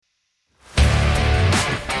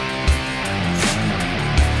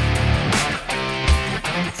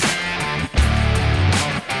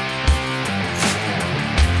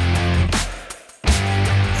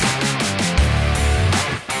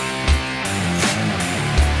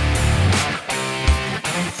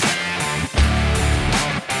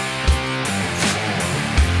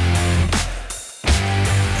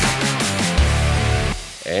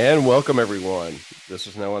And welcome, everyone. This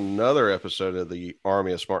is now another episode of the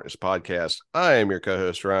Army of Smartness podcast. I am your co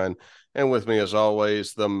host, Ryan, and with me, as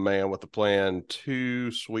always, the man with the plan,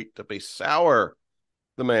 too sweet to be sour,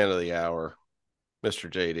 the man of the hour, Mr.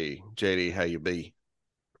 JD. JD, how you be?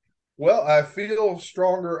 Well, I feel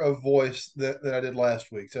stronger of voice than I did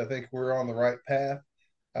last week, so I think we're on the right path.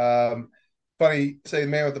 Um, Funny, say the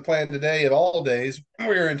man with the plan today of all days.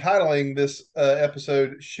 We are entitling this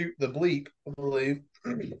episode "Shoot the Bleep," I believe,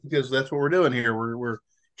 because that's what we're doing here. We're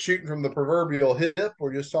shooting from the proverbial hip.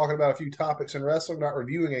 We're just talking about a few topics in wrestling, not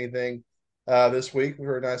reviewing anything this week. We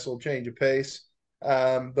heard a nice little change of pace.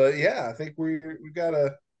 But yeah, I think we've got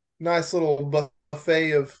a nice little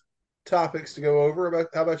buffet of topics to go over. About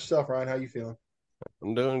how about yourself, Ryan? How you feeling?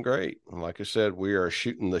 I'm doing great. Like I said, we are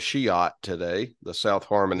shooting the Shiot today, the South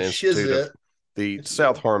Harmon Shiz Institute of it, the if you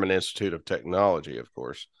South will. Harmon Institute of Technology, of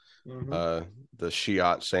course. Mm-hmm. Uh, the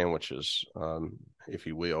Shiot sandwiches, if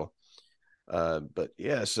you will. But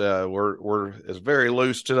yes, we're it's very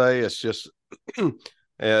loose today. It's just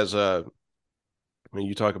as when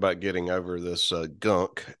you talk about getting over this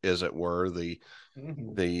gunk, as it were,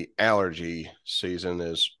 Mm-hmm. the allergy season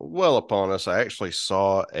is well upon us. I actually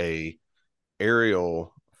saw a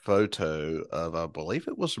aerial photo of, I believe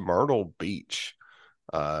it was Myrtle Beach,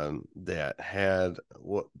 that had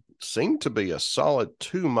what seemed to be a solid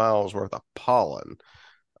 2 miles worth of pollen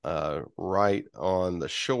right on the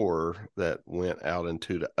shore that went out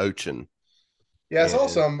into the ocean. Yeah, I saw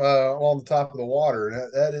And some along the top of the water,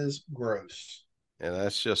 and that is gross.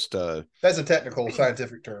 that's just That's a technical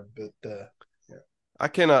scientific term, but yeah. I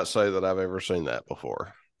cannot say that I've ever seen that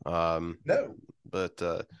before. Um, No. but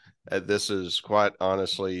this is quite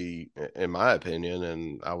honestly, in my opinion,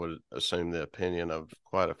 and I would assume the opinion of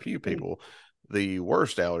quite a few people, the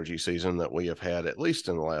worst allergy season that we have had, at least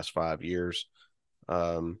in the last 5 years.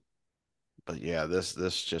 Um, but yeah, this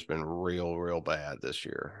just been real bad this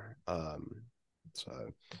year. So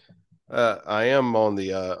I am on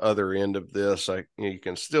the other end of this. You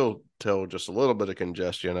can still tell just a little bit of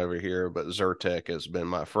congestion over here, but Zyrtec has been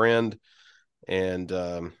my friend. And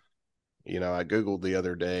I googled the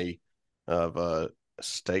other day of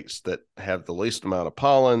states that have the least amount of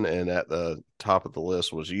pollen, and at the top of the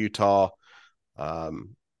list was Utah.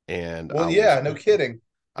 Um, and Well, yeah, no kidding. You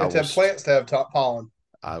I have to will have plants to have top pollen.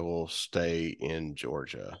 I will stay in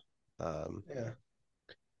Georgia. Um, Yeah.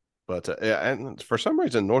 but yeah, and for some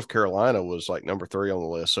reason, North Carolina was like number three on the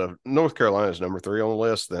list. So if North Carolina is number three on the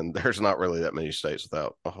list, then there's not really that many states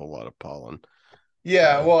without a whole lot of pollen.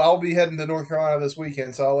 Yeah, Uh, well, I'll be heading to North Carolina this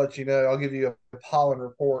weekend, so I'll let you know. I'll give you a pollen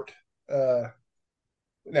report. Uh,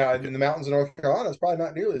 Now, okay. in the mountains of North Carolina, it's probably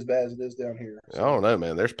not nearly as bad as it is down here. I don't So know,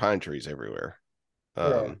 man. There's pine trees everywhere. there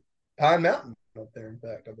are Um, Pine Mountain up there, in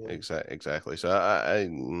fact, I believe. exactly. So I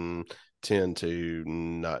tend to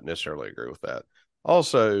not necessarily agree with that.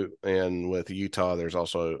 Also, and with Utah, there's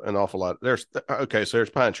also an awful lot. There's okay, so there's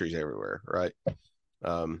pine trees everywhere, right?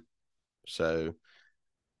 Um, so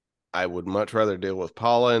I would much rather deal with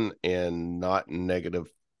pollen and not negative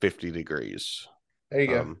 50 degrees. There you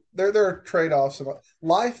go. Um, There are trade offs.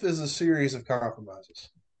 Life is a series of compromises.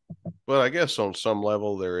 but I guess on some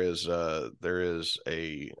level there is a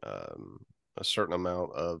certain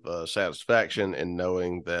amount of satisfaction in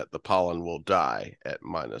knowing that the pollen will die at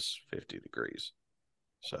minus 50 degrees.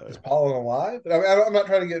 Is So, pollen alive? But I'm not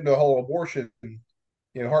trying to get into a whole abortion,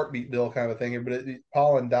 heartbeat bill kind of thing here. But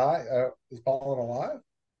pollen die? Is pollen alive?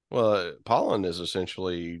 well, pollen is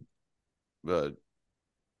essentially the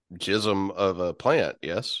jism of a plant.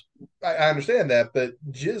 Yes. I understand that, but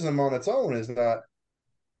jism on its own is not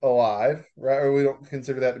alive, right? Or we don't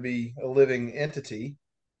consider that to be a living entity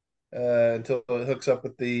until it hooks up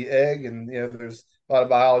with the egg, and there's a lot of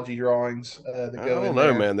biology drawings that I go don't in know,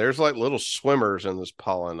 there. man. There's like little swimmers in this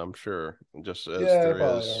pollen, I'm sure, Yeah, they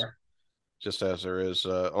probably are. just as there is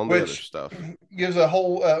on the other Which stuff. gives a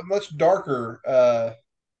whole much darker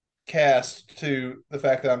cast to the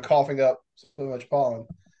fact that I'm coughing up so much pollen.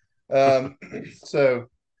 Um, so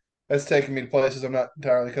that's taking me to places I'm not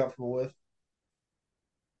entirely comfortable with.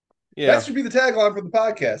 That Yeah, should be the tagline for the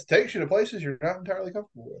podcast. Takes you to places you're not entirely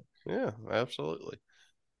comfortable with. yeah, absolutely.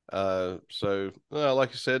 Like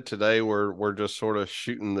I said, today we're just sort of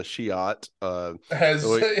shooting the Shiot. As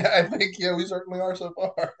We I think, yeah, we certainly are so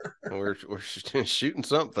far. we're shooting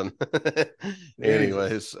something. Jesus.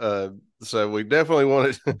 Anyways, so we definitely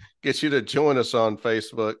want to get you to join us on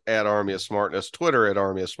Facebook at Army of Smartness, Twitter at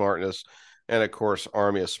Army of Smartness, and of course,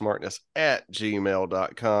 Army of Smartness at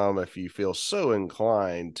gmail.com if you feel so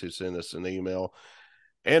inclined to send us an email.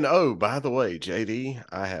 And oh, by the way, JD,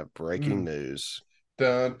 I have breaking Mm. news.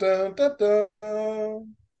 Dun, dun, dun,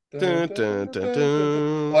 dun. Dun, Dun, dun, dun, dun, dun, dun, dun,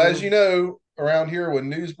 dun. Well, as you dun. know, around here, when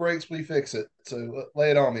news breaks, we fix it. So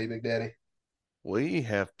lay it on me, Big Daddy. We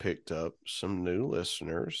have picked up some new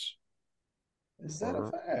listeners. Is that a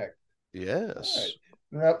Or fact? All right. yes,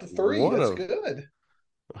 We're up to three. one That's of good.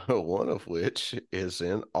 one of which is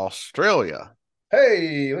in Australia.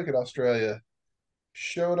 Hey, look at Australia.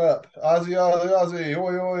 Showed up. Aussie, Aussie, Aussie.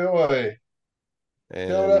 Oi, oi, oi.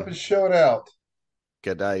 Showing up And and showing out.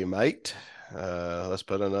 g'day, mate. Let's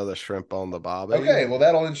put another shrimp on the bobby. Okay, well,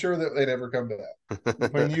 that'll ensure that they never come back.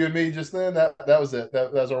 Between you and me just then, that was it.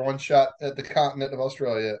 That was our one shot at the continent of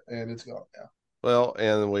Australia, and it's gone now. Well,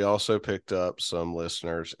 and we also picked up some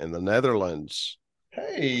listeners in the Netherlands.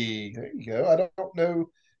 Hey, there you go. I don't know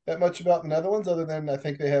that much about the Netherlands other than I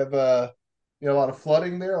think they have a lot of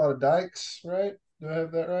flooding there, a lot of dikes, right? Do I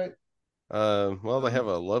have that right? Well, they have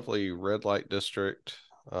a lovely red light district.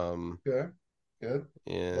 Okay, good.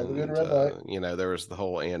 Love a good And red light. there was the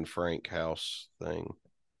whole Anne Frank house thing.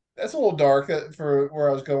 That's a little dark for where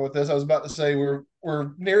I was going with this. I was about to say we're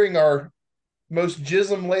nearing our most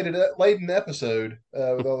jism laden episode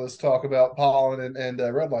with all this talk about pollen and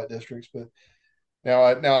red light districts, but now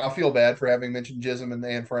I feel bad for having mentioned jism and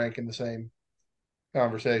Anne Frank in the same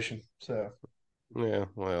conversation. Yeah,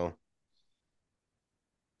 well,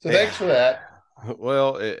 So yeah. thanks for that.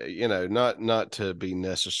 Well, not to be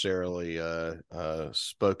necessarily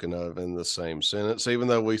spoken of in the same sentence, even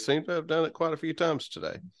though we seem to have done it quite a few times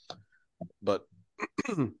today. But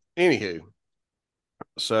anywho,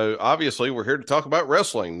 so obviously we're here to talk about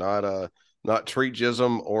wrestling, not Tree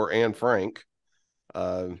Jism or Anne Frank.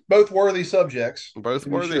 Both worthy subjects, Both to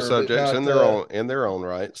be worthy sure, but subjects not in their own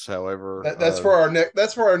rights. However, that's for our next.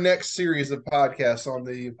 That's for our next series of podcasts on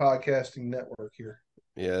the podcasting network here.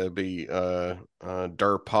 yeah, it'd be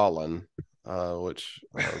Der Pollen, which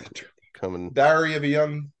coming. Diary of a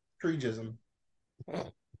Young Treegism.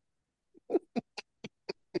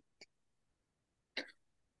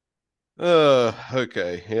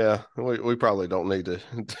 Okay, yeah, we probably don't need to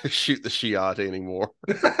shoot the Shiot anymore.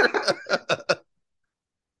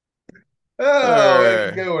 All Oh, it can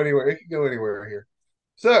right. go anywhere. It can go anywhere here.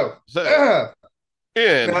 So So, now,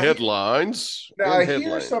 in now headlines,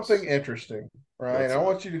 here's something interesting, right? what's I that?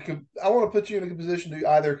 want you to. I want to put you in a position to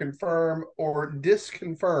either confirm or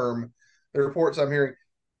disconfirm the reports I'm hearing.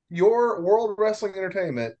 Your World Wrestling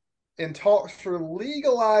Entertainment in talks for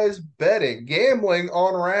legalized betting, gambling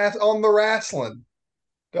on the wrestling.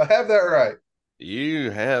 Do I have that right? You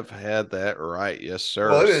have had that right, yes,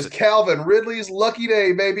 Well, sir. it is Calvin Ridley's lucky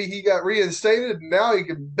day, baby. He got reinstated, and now he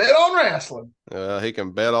can bet on wrestling. He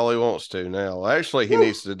can bet all he wants to now. Actually, he Whew.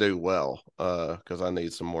 needs to do well, because I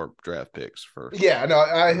need some more draft picks Yeah, no,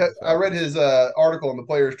 for the I read Falcons. his article in the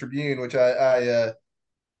Players Tribune, which I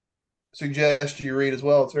suggest you read as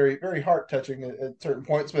well. It's very very heart touching at certain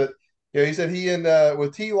points, but yeah, he said he and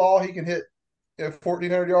with T Law he can hit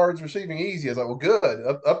 1,400 yards receiving easy. I was like, well,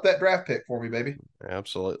 good, up that draft pick for me, baby.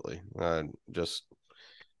 Absolutely. Just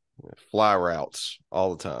fly routes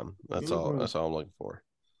all the time. That's all. Mm-hmm. That's all I'm looking for.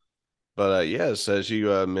 But yes, as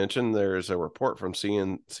you mentioned, there's a report from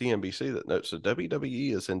CNBC that notes that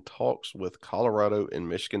WWE is in talks with Colorado and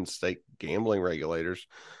Michigan state gambling regulators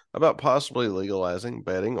about possibly legalizing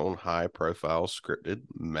betting on high-profile scripted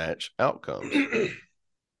match outcomes.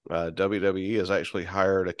 WWE has actually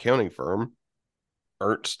hired accounting firm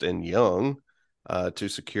Ernst and Young to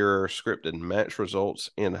secure scripted match results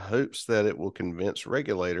in hopes that it will convince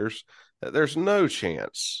regulators that there's no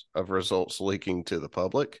chance of results leaking to the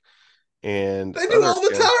public and They do other all the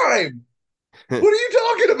time. What are you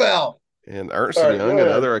talking about? and Ernst All and right, Young go and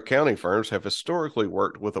ahead. other accounting firms have historically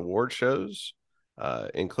worked with award shows,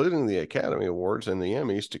 including the Academy Awards and the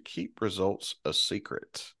Emmys, to keep results a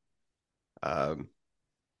secret. Um,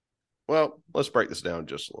 well, let's break this down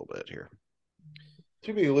just a little bit here.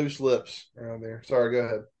 Too many loose lips around there. Sorry, go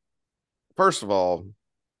ahead. First of all,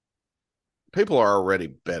 people are already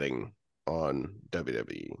betting on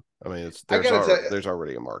WWE. I mean, I gotta tell you, there's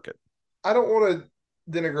already a market. I don't want to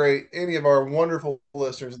denigrate any of our wonderful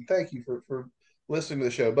listeners, and thank you for listening to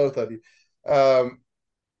the show, both of you. Um,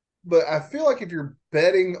 but I feel like if you're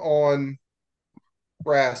betting on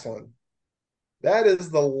wrestling, that is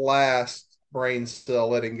the last brain cell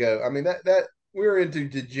letting go. I mean that we're into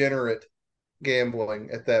degenerate gambling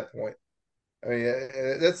at that point. I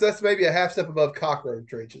mean that's maybe a half step above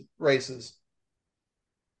cockroach races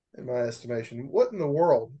in my estimation. What in the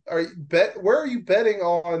world are you bet? Where are you betting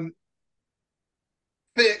on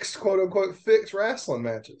fixed quote unquote fixed wrestling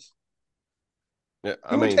matches? Yeah,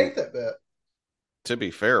 I Who would mean, take that bet? to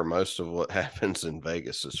be fair, most of what happens in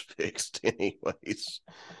Vegas is fixed, anyways.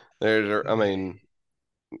 There's, I mean,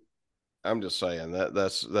 I'm just saying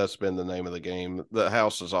that's been the name of the game. The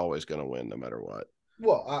house is always going to win no matter what.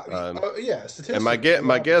 Well, yeah, And statistically, my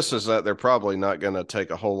guess obviously. is that they're probably not going to take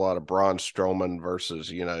a whole lot of Braun Strowman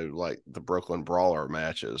versus like the Brooklyn Brawler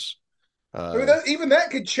matches. I mean, Uh, even that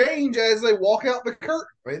could change as they walk out the curtain.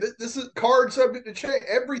 I mean, this is card subject to change.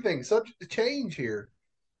 Everything subject to change here.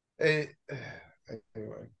 Eh,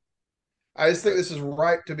 anyway, I just think but this is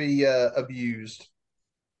ripe to be abused,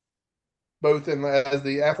 both in as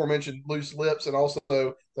the aforementioned loose lips and also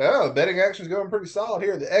the betting action is going pretty solid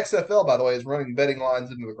here. The XFL, by the way, is running betting lines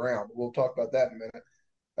into the ground. We'll talk about that in a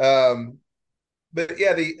minute. But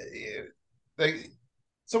yeah, they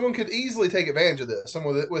someone could easily take advantage of this.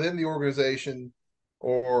 Someone within the organization,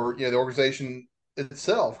 or the organization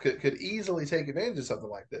itself could easily take advantage of something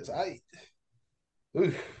like this.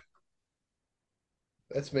 Oof,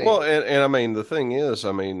 that's well, me. and I mean the thing is,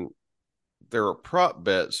 I mean there are prop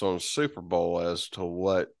bets on Super Bowl as to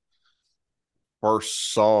what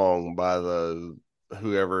first song by the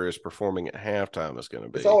whoever is performing at halftime is going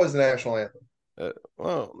to It's be. always the national anthem.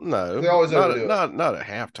 Well, They no, always overdo it. not at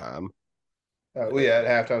halftime. Well, yeah,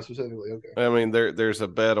 at halftime specifically. Okay. I mean, there's a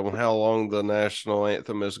bet on how long the national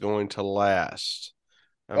anthem is going to last.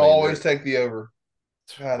 I mean, Always take the over.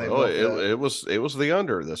 God, they well, milk that. it was the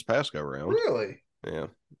under this past go round. Really? Yeah,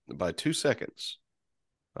 by 2 seconds.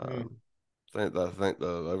 Hmm. I think the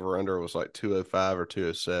over under was like 205 or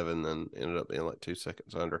 207, and ended up being like 2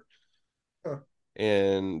 seconds under. Huh.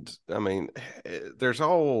 And I mean, there's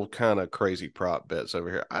all kind of crazy prop bets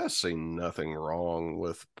over here. I see nothing wrong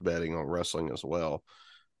with betting on wrestling as well.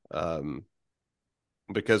 Um,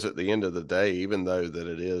 because at the end of the day, even though that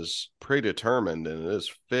it is predetermined and it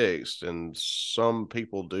is fixed, and some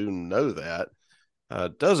people do know that,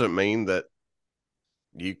 doesn't mean that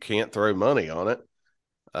you can't throw money on it.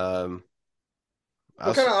 Um, I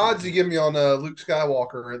What kind of odds do you give me on Luke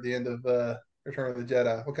Skywalker at the end of Return of the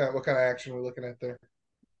Jedi? What kind of action are we looking at there?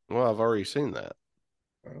 well, I've already seen that.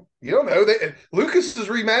 Well, you don't know. Lucas is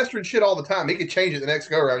remastering shit all the time. He could change it the next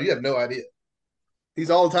go around. You have no idea. He's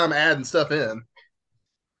all the time adding stuff in.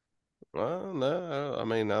 Well, no, I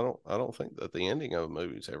mean, I don't think that the ending of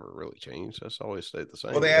movies ever really changed. That's always stayed the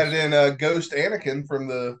Well, same. they added Yes. in Ghost Anakin from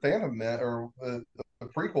the Phantom Man, or the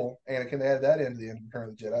prequel Anakin. They added that into the end of Return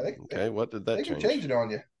of the Jedi. Okay, what did that They can change change? it on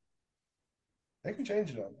you. They can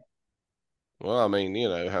change it on you. Well, I mean,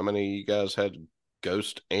 how many of you guys had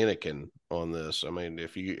Ghost Anakin on this? I mean,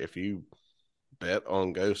 if you bet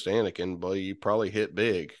on Ghost Anakin, boy, you probably hit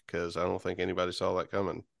big because I don't think anybody saw that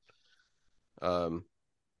coming. Um,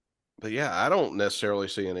 but yeah, I don't necessarily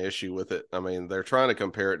see an issue with it. I mean, they're trying to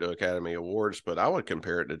compare it to Academy Awards, but I would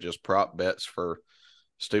compare it to just prop bets for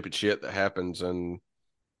stupid shit that happens in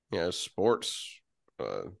sports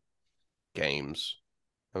uh, games.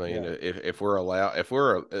 I mean, Yeah. if we're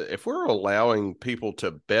allowing people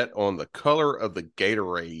to bet on the color of the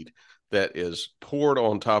Gatorade that is poured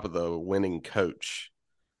on top of the winning coach,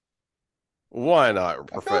 why not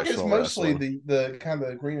I feel like it's professional mostly wrestling? the kind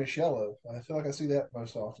of greenish yellow. I feel like I see that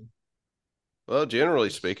most often. Well, generally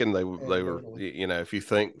Just speaking, they were anecdotally. if you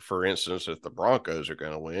think, for instance, if the Broncos are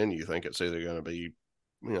going to win, you think it's either going to be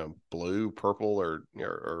blue, purple, or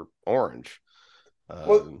orange.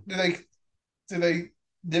 Well, Um, do they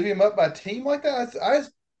divvy them up by team like that?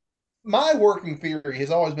 My working theory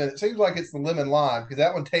has always been it seems like it's the lemon lime because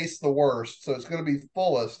that one tastes the worst, so it's going to be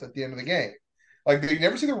fullest at the end of the game. Like you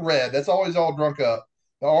never see the red; that's always all drunk up.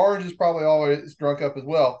 The orange is probably always drunk up as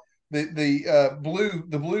well. The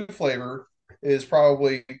blue flavor is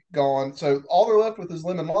probably gone. So all they're left with is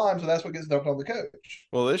lemon lime. So that's what gets dumped on the coach.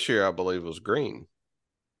 well, this year I believe was green.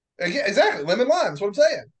 Yeah, exactly, lemon lime. That's what I'm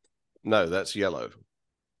saying. No, that's yellow.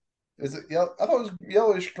 Is it yellow? I thought it was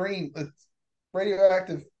yellowish green. It's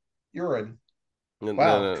radioactive urine. No,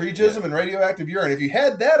 Wow, no, yeah, treagism and radioactive urine. If you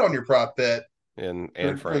had that on your prop bet and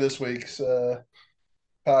for Frank. this week's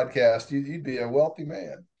podcast, you'd be a wealthy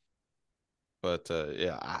man. But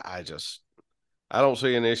yeah, I don't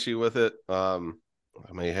see an issue with it. I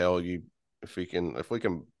mean, hell, you if we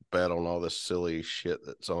can bet on all this silly shit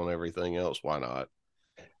that's on everything else, why not?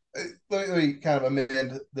 Let me kind of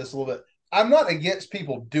amend this a little bit. I'm not against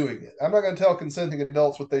people doing it. I'm not going to tell consenting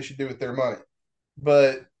adults what they should do with their money,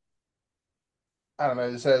 but I don't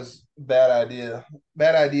know. This has bad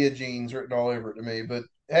idea genes written all over it to me. But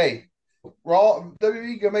hey, Raw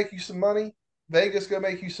WWE go make you some money. Vegas go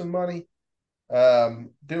make you some money.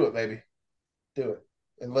 Do it, baby. Do it,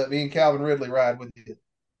 and let me and Calvin Ridley ride with you.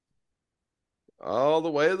 All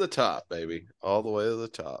the way to the top, baby, all the way to the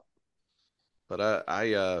top. But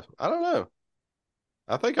I don't know.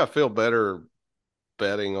 I think I feel better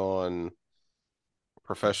betting on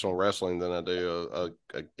professional wrestling than I do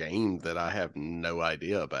a game that I have no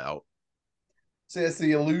idea about. See, it's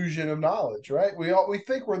the illusion of knowledge, right? We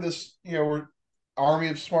think we're this, we're army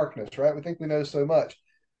of smartness, right? We think we know so much,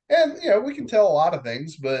 and we can tell a lot of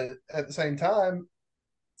things, but at the same time,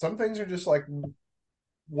 some things are just like,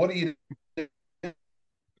 what do you do?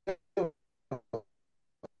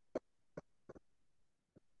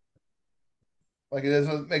 Like it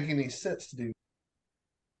doesn't make any sense to do.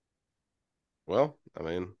 Well, I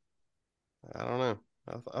mean, I don't know.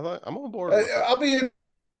 I'm on board with it. I'll be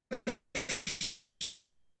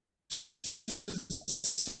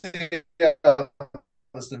yeah,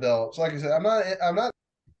 this develops. Like I said, I'm not.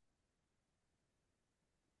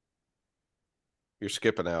 You're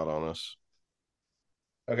skipping out on us.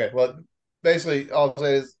 Okay, well, basically, all I'll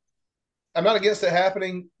say is I'm not against it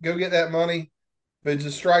happening. Go get that money, but it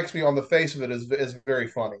just strikes me on the face of it as very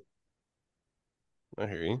funny. I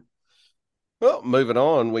hear you. Well, moving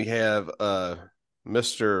on, we have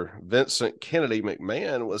Mr. Vincent Kennedy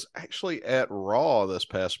McMahon was actually at Raw this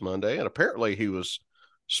past Monday, and apparently he was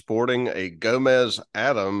sporting a Gomez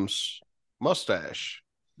Adams mustache.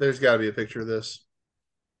 There's got to be a picture of this.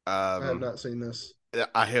 I have Um, not seen this.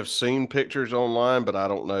 I have seen pictures online, but I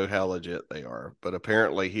don't know how legit they are. But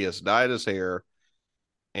apparently he has dyed his hair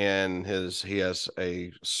and he has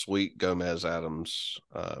a sweet Gomez Adams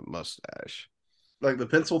mustache. Like the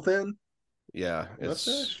pencil thin Yeah, it's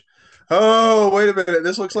mustache. Oh, wait a minute.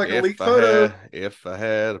 This looks like a leaked photo. if I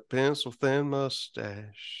had a pencil thin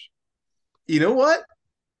mustache. You know what?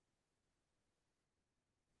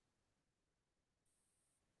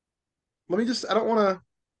 Let me just. I don't want to.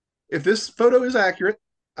 If this photo is accurate,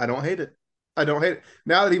 I don't hate it. I don't hate it.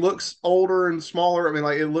 Now that he looks older and smaller, I mean,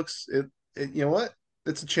 like it looks. You know what?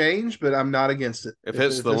 It's a change, but I'm not against it. If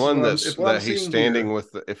it's If the this is one what I'm, that's if what I'm that he's seeing standing here,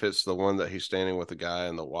 with, if it's the one that he's standing with the guy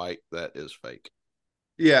in the white, that is fake.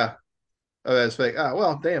 yeah, oh, that's fake. Ah,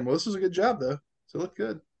 well, damn. Well, this is a good job though. So it looked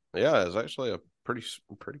good. Yeah, it's actually a pretty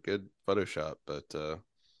good Photoshop, but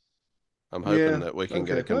I'm hoping Yeah. that we can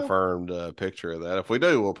get a Okay. Well, confirmed picture of that. If we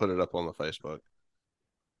do, we'll put it up on the Facebook.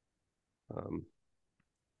 Um,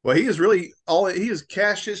 he is really all he has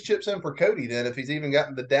cashed his chips in for Cody. Then, if he's even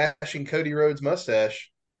gotten the dashing Cody Rhodes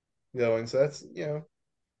mustache going, so that's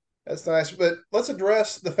that's nice. But let's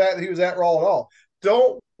address the fact that he was at Raw at all.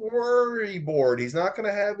 Don't worry, Board. He's not going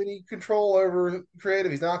to have any control over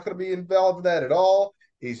creative. He's not going to be involved in that at all.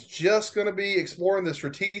 He's just going to be exploring the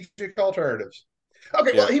strategic alternatives.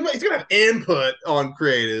 Okay, well, yeah, he's going to have input on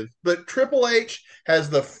creative, but Triple H has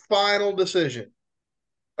the final decision.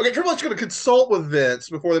 Okay, Triple H is going to consult with Vince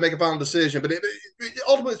before they make a final decision, but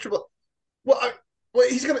ultimately it's Triple. Well, well,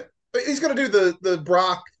 he's gonna do the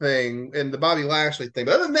Brock thing and the Bobby Lashley thing,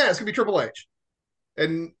 but other than that, it's gonna be Triple H,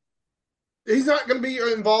 and he's not gonna be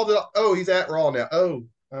involved. Oh, he's at Raw now. Oh,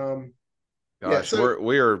 yeah. gosh, So,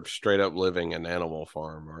 we are straight up living an Animal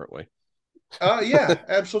Farm, aren't we? yeah,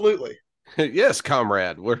 absolutely. Yes,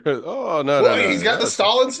 comrade. We're no no Well, no he's got the yes.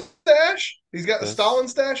 Stalin stash. He's got the That's Stalin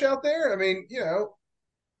stash out there. I mean,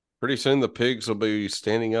 pretty soon the pigs will be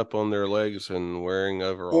standing up on their legs and wearing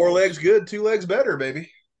four legs overalls. good, two legs better, baby.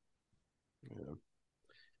 Yeah.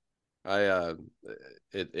 I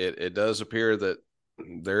it does appear that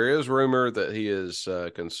there is rumor that he is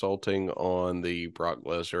consulting on the Brock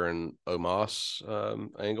Lesnar and Omos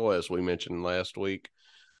angle, as we mentioned last week.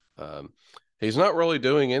 Um, he's not really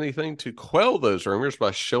doing anything to quell those rumors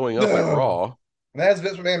by showing up at No, Raw. and that has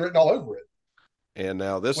Vince McMahon written all over it And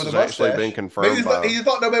now this with a has actually been mustache. Maybe confirmed by he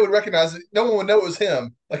thought nobody would recognize it. No one would know it was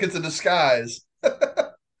him. Like it's a disguise.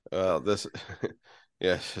 this.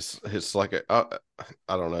 Yeah, it's like I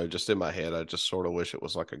don't know. Just in my head, I just sort of wish it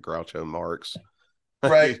was like a Groucho Marx.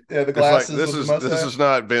 Right. Yeah, the It's like glasses with the this is mustache.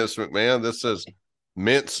 not Vince McMahon. This is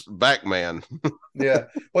Mince Backman. Yeah.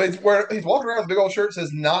 Well, he's walking around with a big old shirt that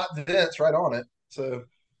says "Not Vince" right on it. So,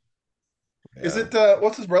 is Yeah. it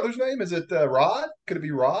what's his brother's name? Is it Rod? Could it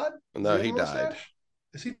be Rod? Does he No, have he a died. mustache?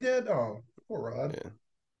 Is he dead? Oh, poor Rod. Yeah,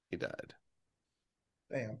 he died.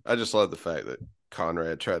 Damn. I just love the fact that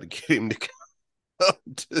Conrad tried to get him to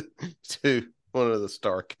come to one of the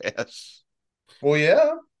star casts. Well,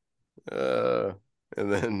 yeah. Uh,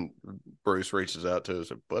 and then Bruce reaches out to us and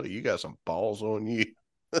said, buddy, you got some balls on you.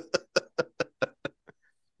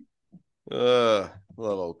 Little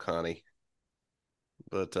old Connie.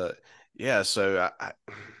 But yeah, so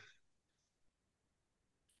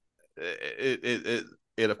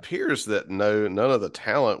it appears that none of the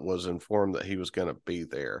talent was informed that he was going to be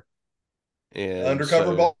there, and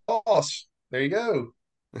Undercover so boss. There you go.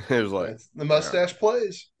 it was like, That's the yeah, mustache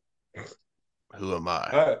plays. who am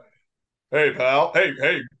I? Hey, pal.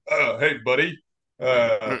 Hey, buddy.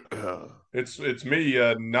 Uh, It's me,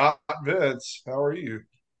 not Vince. How are you?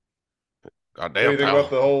 What do Goddamn, you think about pal.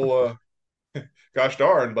 the whole? Gosh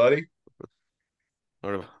darn, buddy.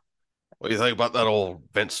 What, what do you think about that old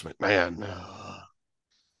Vince McMahon?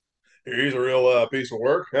 He's a real piece of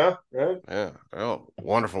work, huh? Right? Yeah, oh,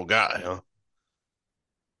 wonderful guy, huh?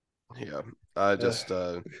 Yeah, I Uh, just,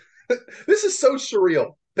 this is so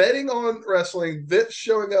surreal. Betting on wrestling, Vince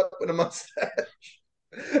showing up in a mustache.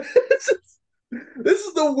 This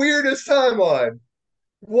is the weirdest timeline.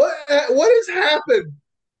 What has happened?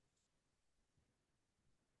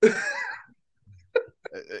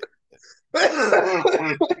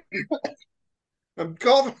 I'm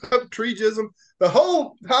coughing up tree jism. The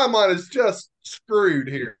whole timeline is just screwed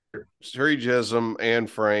here. Jism and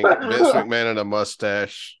Frank, Vince McMahon and a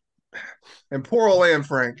mustache, And poor old Anne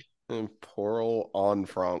Frank. and poor old on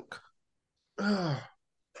Frank. Oh,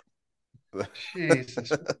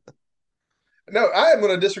 Jesus. No, I am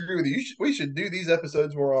going to disagree with you. We should do these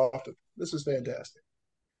episodes more often. This is fantastic.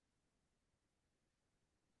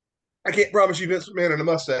 I can't promise you Vince McMahon and a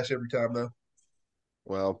mustache every time, though.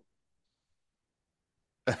 Well,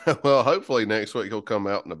 well, hopefully next week he'll come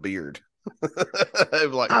out in a beard.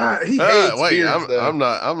 Like, He hates wait, beards, though. I'm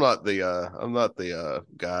not the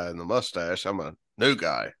guy in the mustache. I'm a new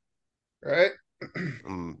guy. Right?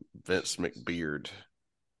 I'm Vince McBeard.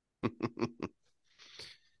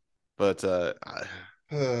 But I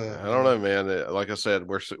don't know, man. Like I said,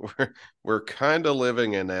 we're kind of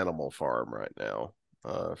living in Animal Farm right now.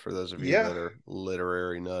 For those of you Yeah. that are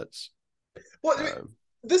literary nuts. Well, I mean,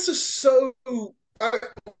 this is so. I,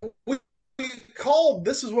 we called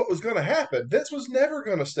this is what was going to happen. Vince was never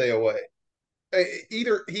going to stay away.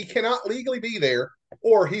 Either he cannot legally be there,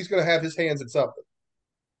 or he's going to have his hands in something.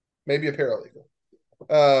 Maybe a paralegal.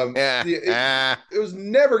 Yeah, it was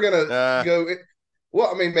never going to go. Well,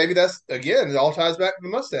 I mean, maybe that's again. It all ties back to the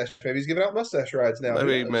mustache. Maybe he's giving out mustache rides now. Who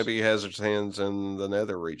knows? maybe he has his hands in the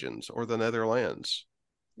nether regions or the Netherlands.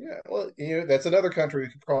 Yeah, well, that's another country we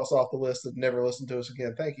could cross off the list that never listened to us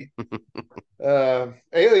again. Thank you.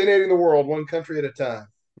 Alienating the world one country at a time.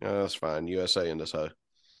 That's fine. USA and so.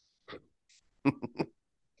 Uh,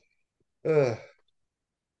 but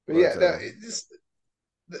But yeah, no, it just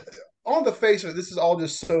on the face of it, this is all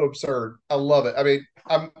just so absurd. I love it. I mean,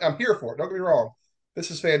 I'm here for it. Don't get me wrong. This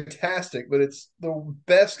is fantastic, but it's the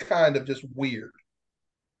best kind of just weird.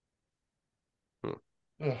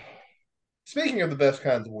 Ugh. Speaking of the best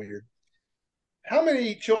kinds of weird, how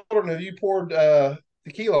many children have you poured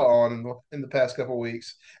tequila on in the past couple of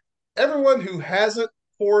weeks? Everyone who hasn't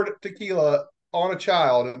poured tequila on a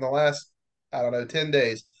child in the last, I don't know, 10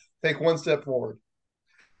 days, take one step forward.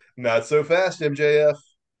 Not so fast, MJF.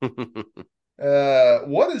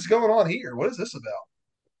 What is going on here? What is this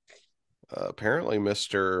about? Apparently,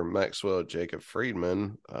 Mr. Maxwell Jacob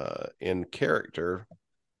Friedman, in character,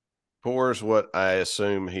 pours what I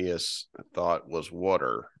assume he has thought was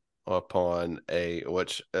water upon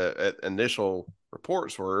which initial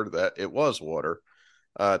reports were that it was water.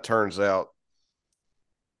 Turns out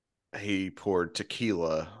he poured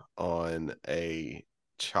tequila on a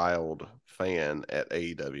child fan at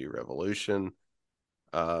AEW Revolution.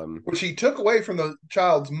 Which he took away from the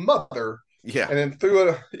child's mother, Yeah, and then threw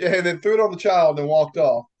it on the child and walked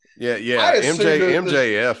off. yeah. I assumed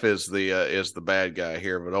MJF is the bad guy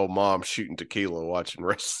here, but old mom shooting tequila watching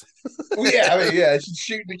wrestling. well, yeah, I mean, yeah, she's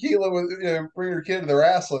shooting tequila with bring her kid to the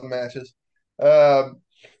wrestling matches. Um,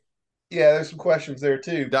 yeah, there's some questions there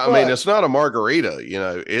too, I mean, but it's not a margarita,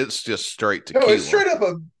 it's just straight no, it's tequila. straight up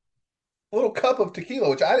a little cup of tequila,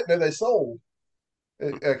 which I didn't know they sold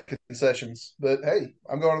at concessions. But hey,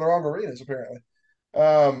 I'm going to the wrong arenas apparently.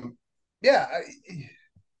 Um, yeah,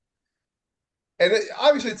 and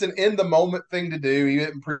obviously it's an in the moment thing to do. He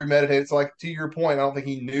didn't premeditate. It's like to your point, I don't think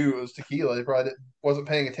he knew it was tequila. He probably wasn't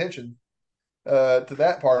paying attention to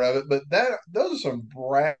that part of it. But those are some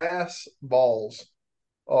brass balls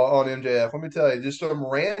on MJF. Let me tell you, just some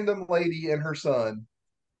random lady and her son.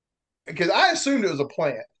 Because I assumed it was a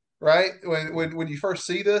plant, right? When you first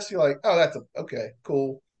see this, you're like, oh, that's okay,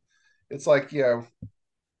 cool. It's like the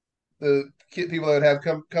people that would have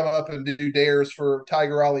come up and do dares for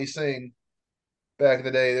Tiger Ali Singh back in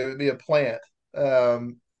the day. There would be a plant.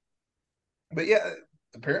 Um, but yeah,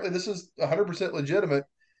 apparently this is 100% legitimate,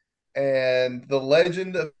 and the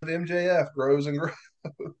legend of MJF grows and grows.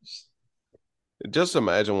 Just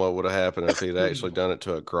imagine what would have happened if he'd actually done it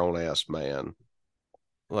to a grown ass man.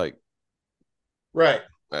 Like, Right.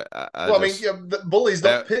 I Well, I mean, just the bullies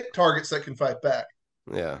don't that pick targets that can fight back.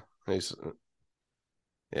 yeah, he's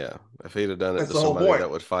yeah. If he'd have done it That's to the whole somebody point. that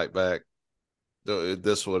would fight back,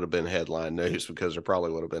 this would have been headline news because there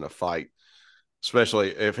probably would have been a fight Especially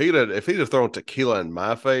if he'd have thrown tequila in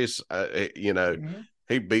my face, Mhm.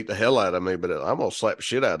 he beat the hell out of me. But I'm gonna slap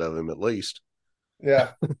shit out of him at least.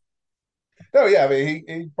 Yeah. No, yeah. I mean,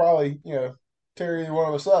 he'd probably tear either one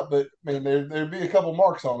of us up, but I mean, there'd be a couple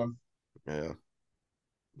marks on him.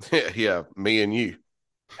 Yeah, yeah, me and you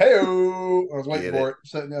Hey, I was waiting get for it. it.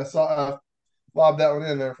 So I saw lobbed that one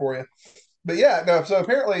in there for you. But yeah, no. So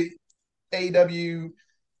apparently AEW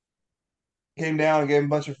came down and gave him a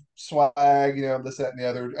bunch of swag, this, that, and the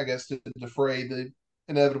other. I guess to defray the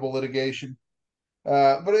inevitable litigation.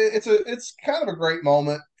 But it's kind of a great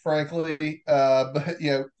moment, frankly. But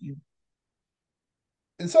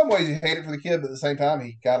in some ways you hate it for the kid, but at the same time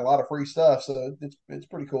he got a lot of free stuff, so it's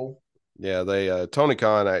pretty cool. Yeah, they Tony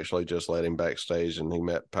Khan actually just let him backstage, and he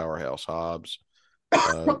met Powerhouse Hobbs.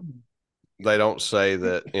 Um, they don't say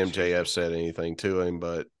that MJF said anything to him,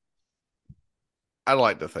 but I'd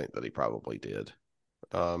like to think that he probably did.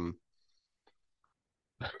 Um,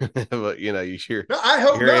 but No, I you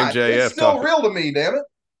hope hear not. It's MJF still talking, real to me, damn it.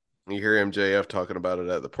 you hear MJF talking about it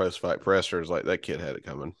at the press fight pressers, like that kid had it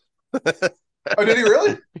coming. Oh, did he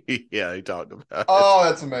really? Yeah, he talked about it, Oh,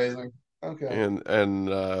 that's amazing. Okay. and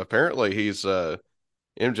apparently he's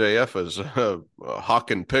MJF is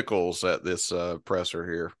hawking pickles at this presser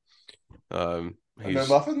here. No He's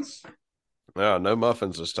muffins? no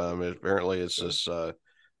muffins this time. Apparently, it's just I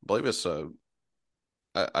believe it's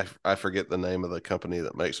I forget the name of the company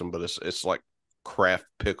that makes them, but it's like craft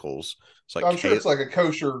pickles. It's like I'm sure it's like a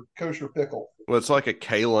kosher pickle. well, it's like a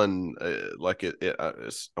Kalen, like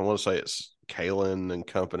I want to say it's Kalen and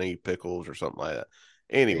Company pickles or something like that.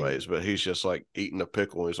 Anyways, but he's just like eating a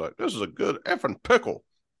pickle. And he's like, "This is a good effing pickle.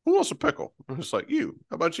 Who wants a pickle?" And it's like, "You.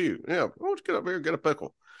 How about you? Yeah, why don't you get up here and get a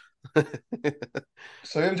pickle?"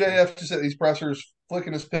 So MJF just at these pressers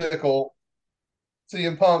flicking his pickle.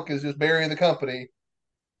 CM Punk is just burying the company.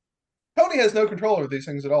 Tony has no control over these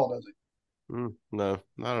things at all, does No,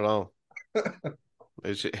 not at all.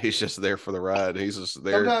 he? He's just there for the ride. He's just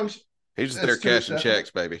there. Sometimes He's just there it's to its cashing detriment.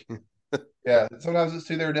 checks, baby. Yeah, sometimes it's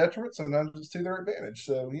to their detriment, sometimes it's to their advantage.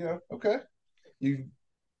 So, okay. You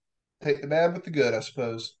take the bad with the good, I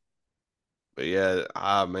suppose. But yeah,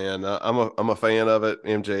 man, I'm a fan of it.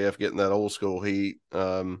 MJF getting that old school heat.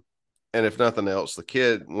 And if nothing else, the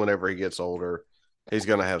kid, whenever he gets older, he's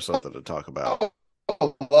gonna have something to talk about.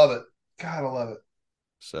 Oh, love it. God, I love it.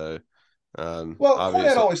 So, Well, Cornette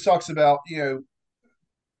obviously, always talks about, you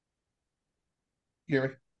hear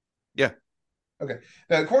me? yeah, Okay.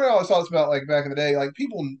 Now, Cornette always talks about, like, back in the day, like,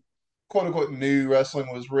 people, quote unquote, knew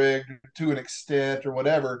wrestling was rigged to an extent or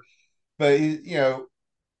whatever. But, he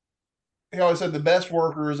always said the best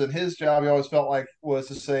workers and his job he always felt like was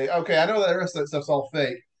to say, okay, I know that the rest of that stuff's all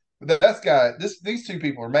fake, but these two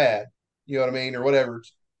people are mad, you know what I mean, or whatever.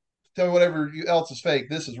 Tell me whatever else is fake.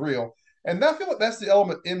 This is real, and I feel like that's the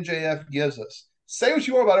element MJF gives us. Say what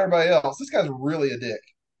you want about everybody else. This guy's really a dick.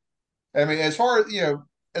 I mean, as far as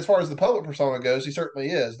the public persona goes, he certainly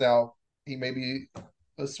is. Now, he may be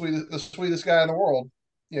the sweetest guy in the world,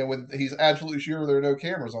 when he's absolutely sure there are no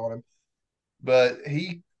cameras on him, but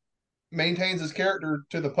he maintains his character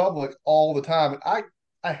to the public all the time, and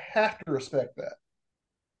I have to respect that.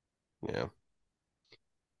 yeah.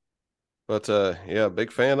 But yeah,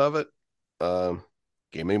 big fan of it. Um,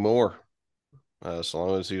 Give me more. As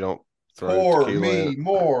long as you don't throw Pour tequila in it. me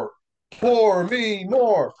more. Pour me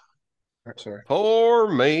more. Sorry.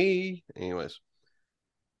 Pour me. Anyways,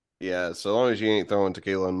 yeah. So long as you ain't throwing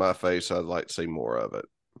tequila in my face, I'd like to see more of it,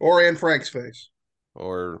 Or Anne Frank's face.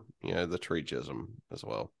 or the tree jism as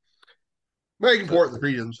well. Well, you can So pour it in the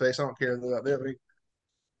President's face. I don't care about that.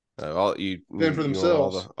 They all you fend for you want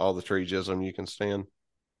themselves. all the tree jism you can stand.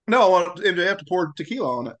 No, I want MJF to pour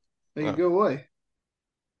tequila on it. They can Oh, go away.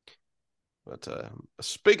 but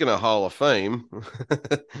speaking of Hall of Fame,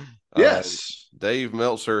 uh, Yes. Dave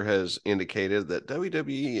Meltzer has indicated that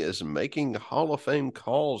WWE is making Hall of Fame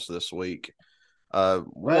calls this week. Right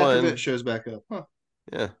after Vince One, shows back up. Huh.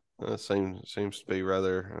 yeah, that seems to be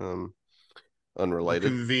rather unrelated.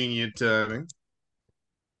 Convenient timing.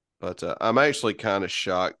 But I'm actually kind of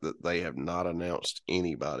shocked that they have not announced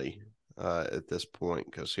anybody at this point,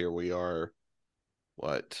 because here we are,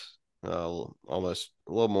 what, almost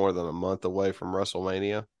a little more than a month away from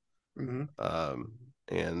WrestleMania, Mm-hmm. um,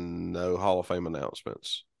 and no Hall of Fame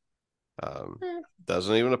announcements. Yeah.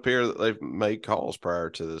 Doesn't even appear that they've made calls prior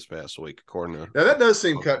to this past week, according Now that does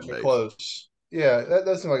seem to cutting it Dave. close. Yeah, that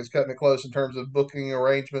does seem like it's cutting it close in terms of booking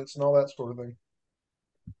arrangements and all that sort of thing.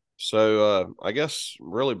 So I guess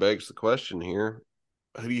really begs the question here: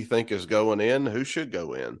 who do you think is going in? Who should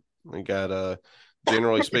go in? We got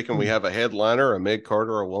generally speaking, we have a headliner, a mid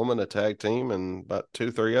carder, a woman, a tag team, and about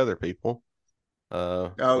 2, 3 other people.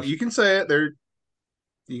 Oh, Which you can say it.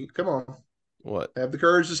 Come on, what have the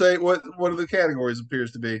courage to say what one of the categories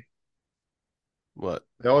appears to be. what?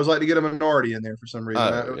 They always like to get a minority in there for some reason.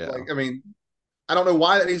 Oh yeah, I don't know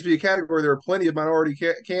why that needs to be a category. There are plenty of minority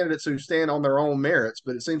candidates who stand on their own merits,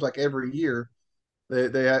 but it seems like every year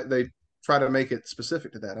they try to make it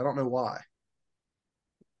specific to that. I don't know why.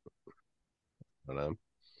 I know.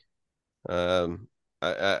 Um,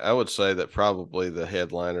 I would say that probably the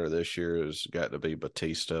headliner this year has got to be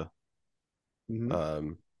Batista. Mm-hmm.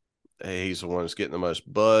 Um, he's the one that's getting the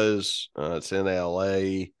most buzz. It's in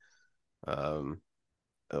LA. Um,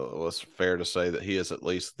 it's fair to say that he is at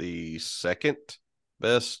least the second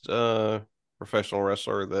best professional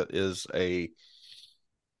wrestler that is a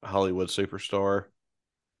Hollywood superstar.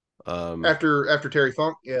 Um, After Terry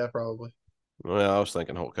Funk, yeah, probably. well, I was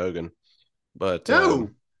thinking Hulk Hogan, but No,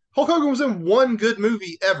 Hulk Hogan was in one good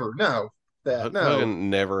movie ever. No, that Hulk no. Hogan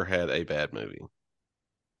never had a bad movie.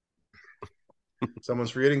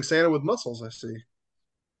 Someone's forgetting Santa with muscles. I see.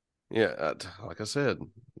 Yeah, like I said,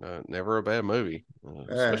 never a bad movie, All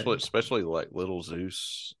right. especially like Little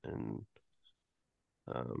Zeus and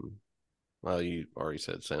um. Well, you already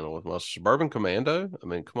said Santa with Muscle. Suburban Commando. I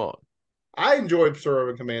mean, come on. I enjoyed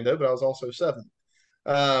Suburban Commando, but I was also seven.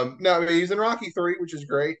 No, I mean he's in Rocky 3, which is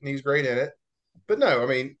great, and he's great in it. But no, I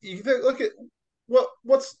mean look at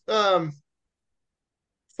what's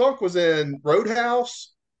Funk was in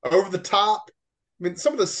Roadhouse, Over the Top. I mean,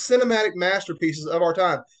 some of the cinematic masterpieces of our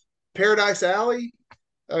time. Paradise Alley.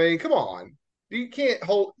 I mean, come on, you can't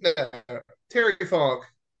hold. No, Terry Funk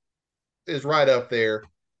is right up there,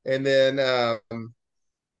 and then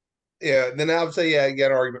yeah, then I would say yeah, you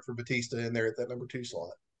got an argument for Batista in there at that number 2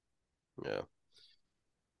 slot. Yeah.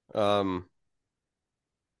 Um.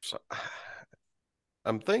 So,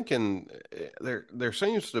 I'm thinking there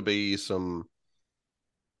seems to be some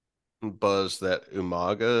buzz that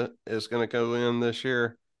Umaga is going to go in this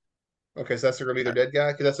year. Okay, so that's going to be their Uh, dead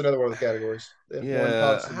guy because that's another one of the categories. They have one yeah,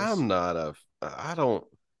 posthumous.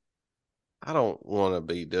 I don't want to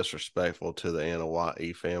be disrespectful to the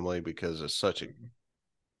Anawai family because it's such a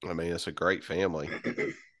I mean it's a great family.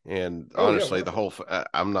 And Oh yeah, honestly, wonderful.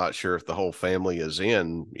 I'm not sure if the whole family is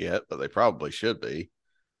in yet, but they probably should be.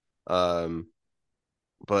 Um,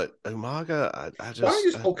 but Umaga, Why don't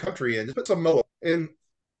you just pull country in? Just put some Moa in,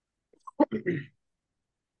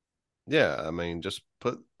 yeah, I mean, just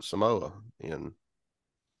put Samoa in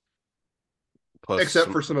plus except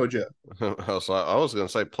some. for Samoa Joe. I was going to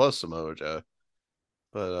say plus Samoa Joe,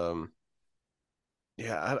 but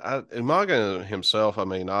yeah, Umaga himself, I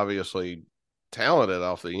mean, obviously talented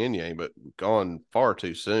off the yin yang, but gone far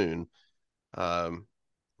too soon, um,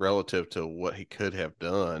 relative to what he could have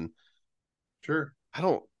done. Sure. I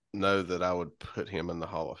don't know that I would put him in the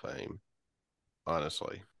Hall of Fame,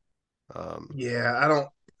 honestly. Um, Yeah, I don't.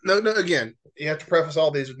 No, no. Again, you have to preface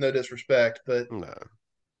all these with no disrespect, but no,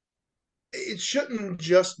 it shouldn't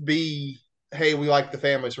just be, "Hey, we like the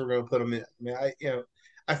family, so we're going to put them in." I mean,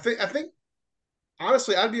 I think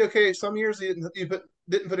honestly, I'd be okay if some years didn't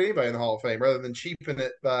put anybody in the Hall of Fame rather than cheapen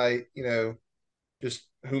it by just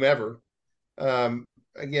whomever.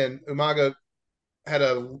 Again, Umaga had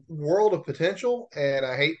a world of potential, and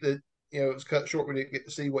I hate that it was cut short. We didn't get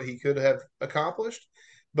to see what he could have accomplished.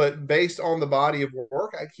 But based on the body of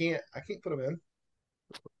work, I can't put him in.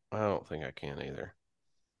 I don't think I can either.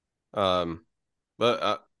 Um,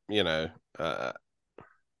 but you know, uh,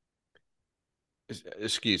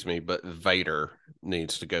 excuse me, but Vader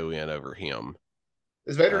needs to go in over him.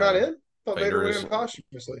 Is Vader not Uh, in? I thought Vader Vader went is. in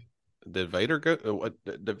posthumously. Did Vader go?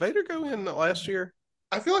 Did Vader go in last year?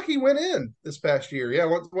 I feel like he went in this past year. Yeah,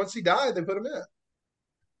 once he died, they put him in.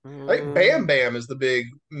 I think Bam Um, Bam is the big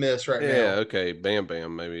miss right yeah. now. Okay. Bam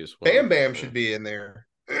Bam maybe is what I'm Bam Bam thinking of. should be in there,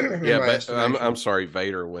 in Yeah, my but I'm estimation. sorry.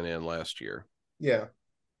 Vader went in last year. Yeah.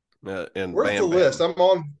 And Where's the Bam list? Bam. I'm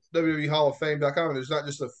on WWEHallOfFame.com, and there's not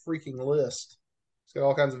just a freaking list. It's got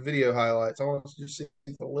all kinds of video highlights. I want to just see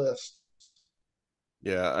the list.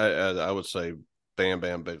 Yeah, I would say Bam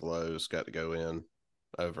Bam Bigelow's got to go in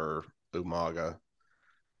over Umaga.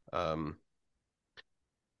 Um,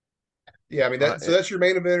 Yeah, I mean that's your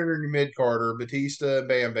main eventer and your mid carder, Batista and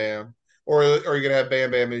Bam Bam, or are you gonna have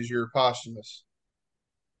Bam Bam as your posthumous?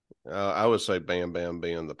 I would say Bam Bam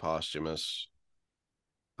being the posthumous.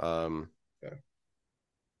 Um, Okay.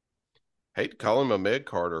 hate to call him a mid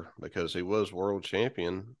Carter because he was world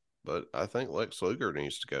champion, but I think Lex Luger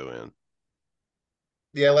needs to go in.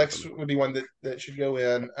 Yeah, Lex Um, would be one that should go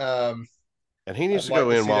in. and he needs I'd to go like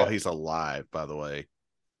to in see while that. he's alive, by the way.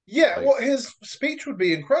 Yeah, Like, well, his speech would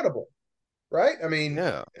be incredible, right? I mean,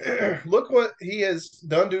 yeah, look what he has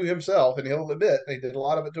done to himself, and he'll admit he did a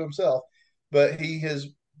lot of it to himself. but he has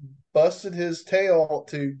busted his tail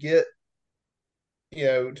to get,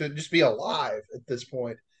 to just be alive at this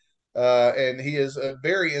point. And he is a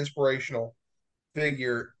very inspirational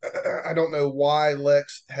figure. I don't know why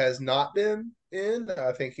Lex has not been in.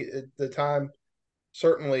 I think the time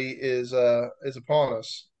certainly is upon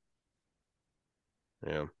us.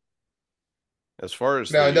 Yeah. As far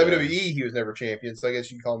as Now in the WWE, he was never champion, so I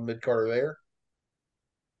guess you can call him mid Carter there.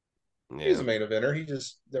 He's yeah, a main eventer. He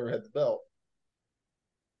just never had the belt.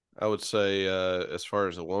 I would say as far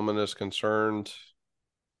as the woman is concerned,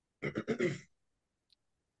 this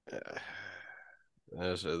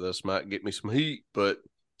might get me some heat, but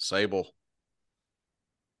Sable,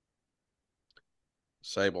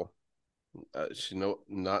 Sable, she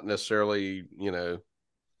not necessarily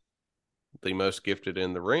the most gifted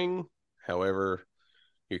in the ring. However,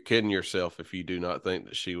 you're kidding yourself if you do not think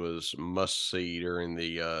that she was must see during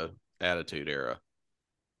the Attitude Era.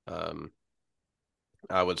 Um,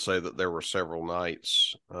 I would say that there were several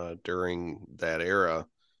nights during that era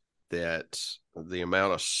that the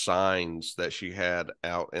amount of signs that she had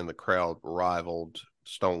out in the crowd rivaled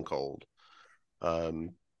Stone Cold.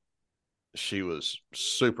 Um, she was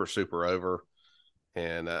super, super over.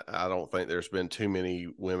 And I don't think there's been too many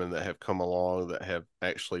women that have come along that have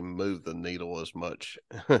actually moved the needle as much,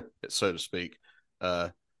 so to speak, uh,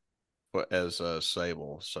 as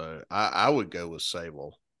Sable. So I would go with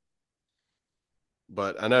Sable.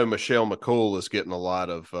 But I know Michelle McCool is getting a lot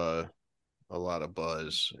of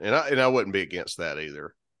buzz, and I wouldn't be against that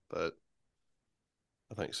either. But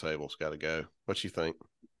I think Sable's got to go. What you think?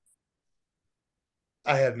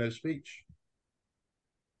 I have no speech.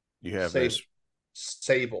 You have no. Sable.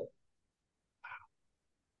 Sable.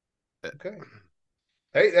 Okay.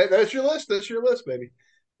 Hey, that's your list. That's your list, baby.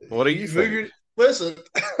 What do you You move think? your listen.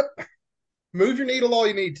 Move your needle all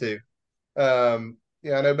you need to.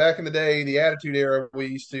 Yeah, I know back in the day, the Attitude Era, we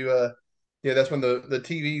used to, that's when the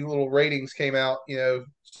TV little ratings came out.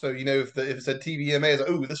 So if it said TVMA, it's like,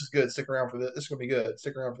 ooh, this is good. Stick around for this. This is gonna be good.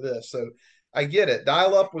 Stick around for this. So I get it.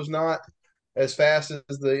 Dial up was not as fast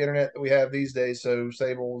as the internet that we have these days. So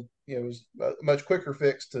Sable, was a much quicker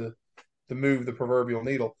fix to move the proverbial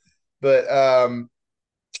needle. But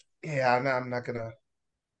yeah, I'm not gonna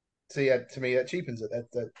see. To me, that cheapens it.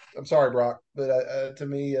 I'm sorry, Brock, but to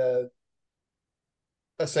me, a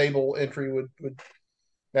Sable entry would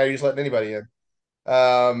now you're just letting anybody in.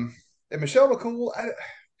 And Michelle McCool,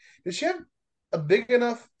 did she have a big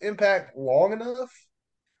enough impact long enough,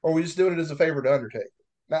 or are we just doing it as a favor to Undertaker?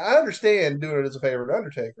 Now I understand doing it as a favor to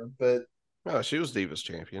Undertaker, but Oh, she was Divas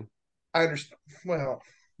champion, I understand. Well,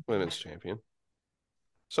 women's champion.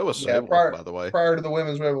 So was yeah, Sable, prior by the way. prior to the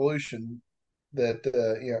women's revolution, that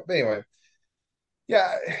But anyway,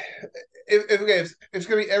 yeah. If it's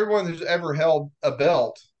going to be everyone who's ever held a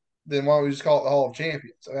belt, then why don't we just call it the Hall of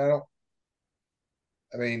Champions? I mean, I don't.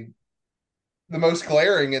 I mean, the most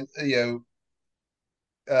glaring and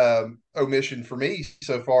omission for me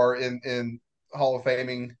so far in Hall of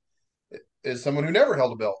Faming is someone who never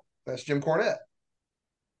held a belt. That's Jim Cornette.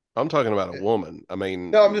 I'm talking about a woman. I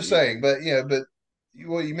mean, No, I'm just saying, but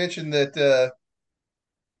you mentioned that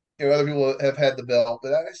other people have had the belt,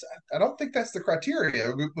 but I don't think that's the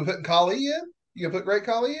criteria. We're putting Kali in. You gonna put Great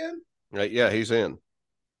Kali in? yeah, he's in.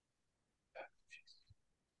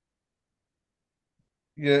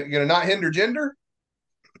 You're gonna not hinder gender?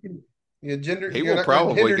 He You're will not going to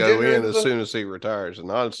probably hinder go gender in into as the. soon as he retires,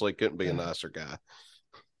 and honestly, couldn't be a nicer guy.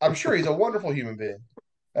 I'm sure he's a wonderful human being,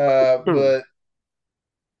 Well, but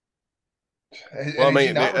I and is he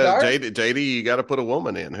mean, not retired? JD, you got to put a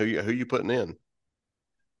woman in. Who you putting in?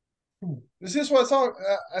 This is what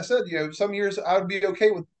I said. Some years I would be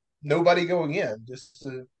okay with nobody going in, just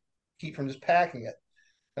to keep from just packing it.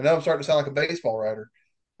 I know I'm starting to sound like a baseball writer.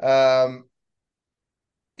 Um,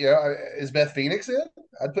 is Beth Phoenix in?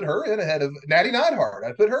 I'd put her in ahead of Natty Neidhart.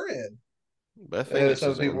 I'd put her in Beth ahead of Phoenix some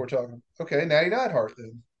of is the people in. we're talking. Okay, Natty Neidhart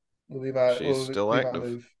then She's will still be my active.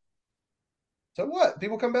 move. So what?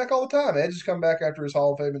 People come back all the time. Edge has come back after his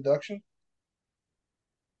Hall of Fame induction.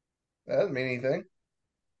 That doesn't mean anything.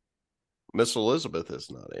 Miss Elizabeth is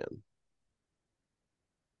not in.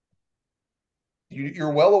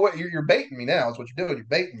 You're well aware. You're baiting me now. Is what you're doing. You're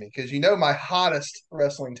baiting me because my hottest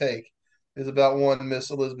wrestling take is about one Miss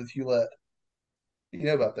Elizabeth Hewlett. You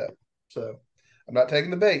know about that. So I'm not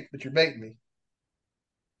taking the bait, but you're baiting me.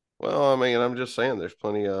 Well, I mean, I'm just saying there's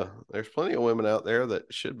plenty of women out there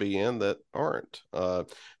that should be in that aren't.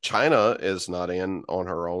 China is not in on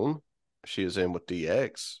her own. She is in with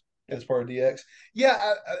DX. As part of DX.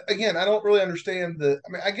 Yeah, again, I don't really understand I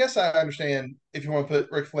mean, I guess I understand if you want to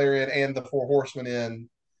put Ric Flair in and the Four Horsemen in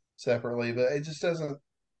separately, but it just doesn't.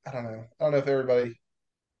 I don't know. I don't know if everybody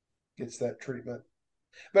gets that treatment.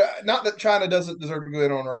 But not that China doesn't deserve to go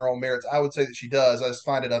in on her own merits. I would say that she does. I just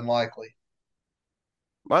find it unlikely.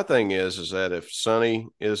 My thing is that if Sonny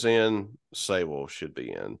is in, Sable should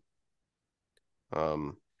be in.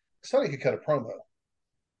 Um, Sonny could cut a promo.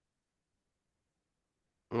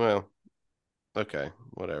 well, okay,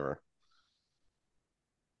 whatever.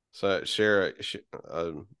 So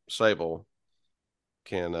Sable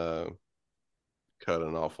can cut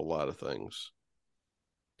an awful lot of things,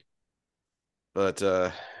 but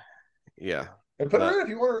yeah, And put her not. in if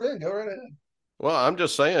you want her in. Go right ahead. Well, I'm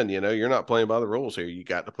just saying, you're not playing by the rules here. You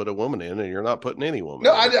got to put a woman in, and you're not putting any woman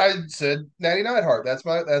No, in. I said Natty Neidhart.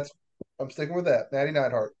 I'm sticking with that. Natty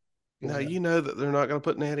Neidhart Now goes in. you know that they're not going to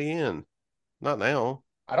put Natty in. Not now.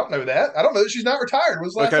 I don't know that. I don't know that she's not retired. When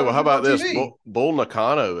was the last Okay, time well, we how seen her about on this? TV? Bull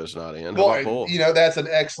Nakano is not in. How about Boy, Bull? that's an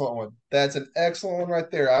excellent one. That's an excellent one right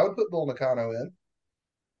there. I would put Bull Nakano in.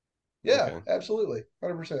 Yeah, Okay. absolutely.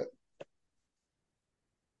 100%.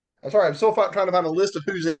 I'm sorry. I'm still trying to find a list of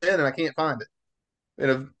who's in, and I can't find it in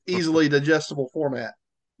an easily digestible format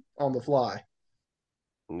on the fly.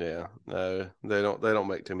 Yeah, no, they don't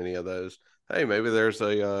make too many of those. Hey, maybe there's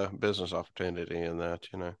a business opportunity in that.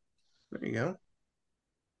 There you go.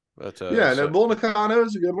 But Yeah, no, Bull Nakano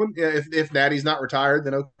is a good one. Yeah, if Natty's not retired,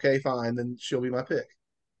 then okay, fine. Then she'll be my pick.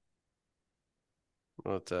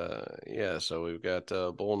 yeah, so we've got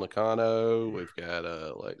Bull Nakano, we've got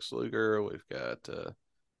Lex Luger, we've got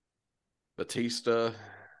Batista,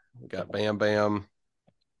 we got Bam Bam.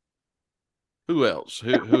 Who else?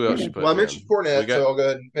 Who else you Well, I putting mentioned in? We Cornette, so got I'll go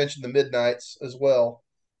ahead and mention the Midnights as well.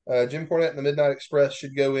 Jim Cornette and the Midnight Express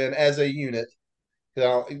should go in as a unit.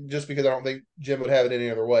 Just because I don't think Jim would have it any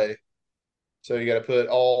other way. So you got to put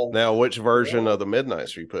all now. Which version of one. the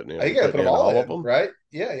Midnights are you putting in? I Are think you you got to put putting them in all all of in, them? right?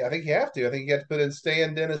 Yeah, I think you have to. I think you have to put in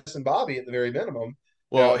Stan, Dennis, and Bobby at the very minimum.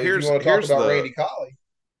 Now, Well, if you here's want to talk here's about the Randy Colley,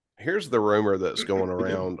 here's the rumor that's going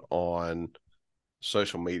around on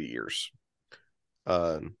social medias.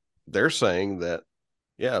 They're saying that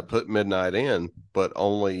yeah, put Midnight in, but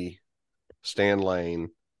only Stan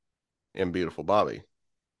Lane and Beautiful Bobby.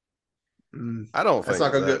 I don't that's think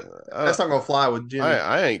not gonna go. uh, That's not gonna fly with I Jimmy.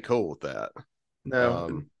 I ain't cool with that. No,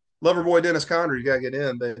 Um, lover boy Dennis Condrey, you gotta get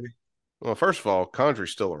in, baby. well, first of all,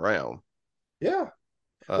 Condry's still around. Yeah.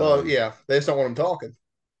 Well, Um, yeah, they just don't want him talking.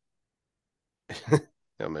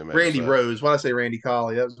 I mean, maybe Randy so. Rose. Why did I say Randy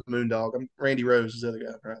Colley? That was Moondog. Randy Rose is the other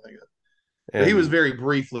guy. I think of. But he was And very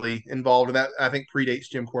briefly involved in that. I think predates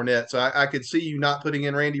Jim Cornette. So I could see you not putting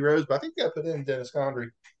in Randy Rose, but I think you got to put in Dennis Condrey.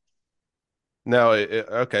 now,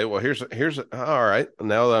 okay, well, here's all right.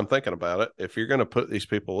 Now that I'm thinking about it, if you're going to put these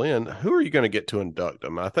people in, who are you going to get to induct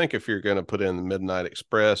them? I think if you're going to put in the Midnight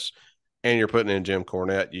Express and you're putting in Jim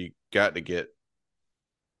Cornette, you got to get.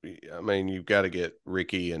 I mean, you've got to get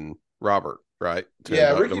Ricky and Robert right to Yeah,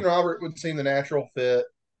 induct Ricky and them. Robert would seem the natural fit.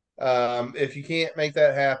 If you can't make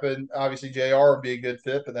that happen, obviously JR would be a good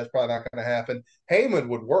fit, but that's probably not going to happen. Heyman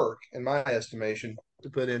would work, in my estimation, to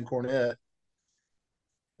put in Cornette.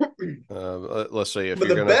 Let's see But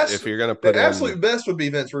the if best, you're gonna put the in. absolute best would be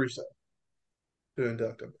Vince Russo to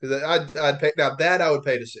induct him. Because I'd pay, now that I would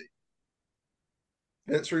pay to see.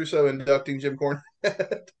 Vince Russo inducting Jim Cornette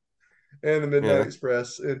and the Midnight Yeah.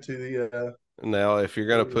 Express Now, if you're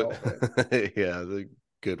gonna into the put, Hall of Fame. yeah, the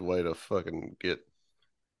good way to fucking get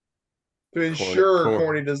To Cornet ensure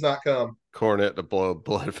Corny does not come. Cornet to blow a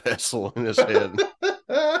blood vessel in his head,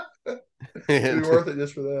 Be and worth it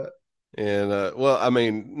just for that. well, I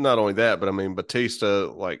mean, not only that, but I mean,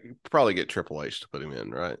 Batista, like, probably get Triple H to put him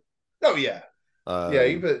in, right? Oh yeah, yeah.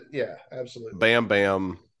 You Um, put yeah, absolutely. Bam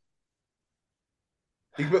Bam,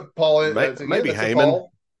 You put Paul in. Yeah, maybe that's a Heyman,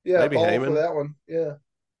 Paul. Yeah, maybe Paul for Heyman, that one. Yeah,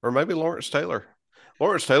 or maybe Lawrence Taylor.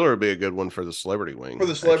 Lawrence Taylor would be a good one for the celebrity for wing.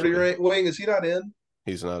 the celebrity Actually, wing, is he not in?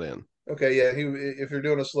 he's not in. Okay, yeah. He if you're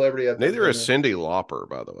doing a celebrity, I'd put Neither him is in. Cyndi Lauper,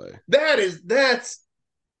 by the way.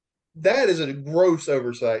 That is a gross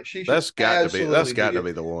oversight. She should That's absolutely got be to it.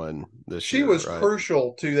 be the one this She year, was right?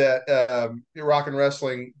 crucial to that rock and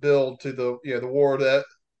wrestling build to the war that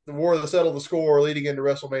settled the score leading into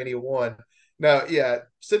WrestleMania 1. Now, yeah,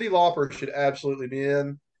 Cyndi Lauper should absolutely be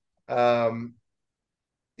in. Um,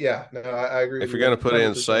 yeah, no, I agree with If you you're going to put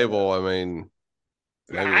in 100% on that. Sable, I mean,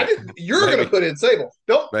 maybe I that, didn't. You're going to maybe, put in Sable.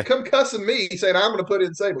 Don't may- come cussing me saying I'm going to put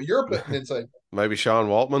in Sable. You're putting in Sable. maybe Sean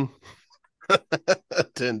Waltman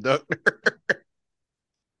to induct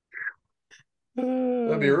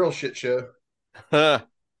That'd be a her. real shit show.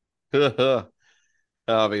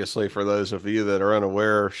 Obviously, for those of you that are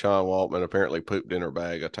unaware, Sean Waltman apparently pooped in her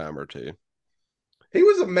bag a time or two. He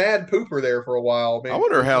was a mad pooper there for a while. I I mean,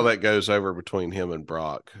 wonder how that goes over between him and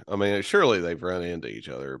Brock. I mean, surely they've run into each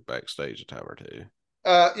other backstage a time or two.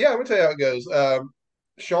 yeah, I'm gonna tell you how it goes.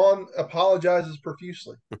 Sean apologizes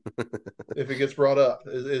profusely if it gets brought up.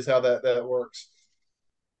 Is how that works.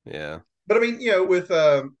 Yeah. But I mean, with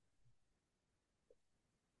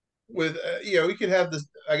you could have this.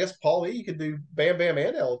 I guess Paul E. could do Bam Bam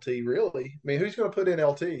and LT. Really, I mean, who's going to put in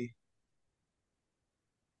LT?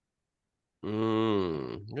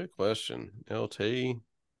 Good question. LT.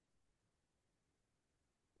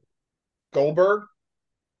 Goldberg.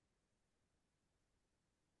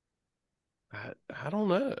 I don't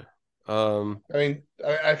know. Um, I mean,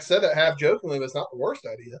 I said that half jokingly, but it's not the worst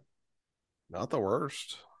idea. Not the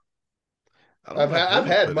worst. I don't know I've who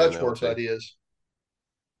to had put in much worse LT. ideas,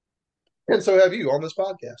 and so have you on this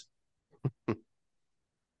podcast.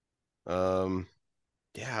 Um,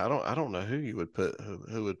 yeah, I don't know who you would put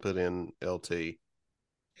who would put in LT.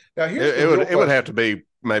 Now, here's the It would real it would have question. to be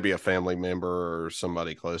maybe a family member or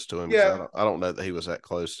somebody close to him because Yeah, I don't know that he was that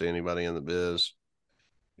close to anybody in the biz.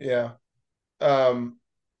 yeah. Um,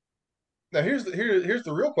 Now here's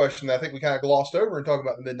the real question that I think we kind of glossed over and talk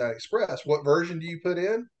about the Midnight Express. What version do you put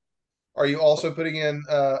in? Are you also putting in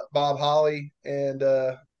Bob Holly and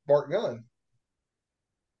Bart Gunn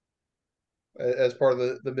as part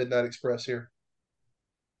of the Midnight Express here?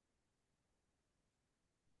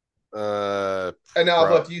 And now I've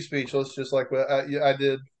Pro left you speechless, just like what I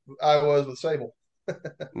did. I was with Sable.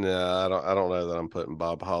 No, I don't know that I'm putting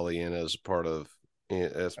Bob Holly in as part of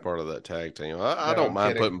that tag team. I No, don't I'm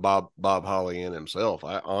mind kidding. putting Bob Holly in himself.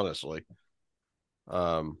 I honestly,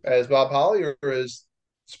 um, As Bob Holly or as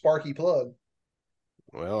Sparky Plug?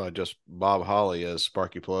 well, I just Bob Holly as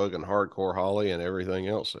Sparky Plug and Hardcore Holly and everything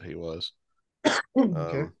else that he was.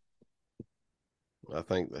 Okay, Um, I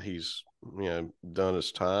think that he's done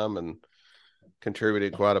his time and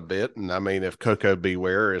contributed quite a bit. And I mean, if Coco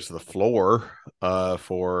Beware is the floor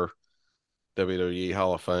for WWE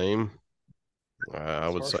Hall of Fame, I it's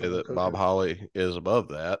would say harsh on that Bob Coco. Holly is above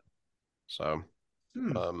that. So,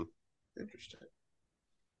 Hmm, um, interesting.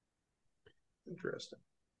 Interesting.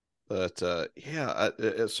 but yeah,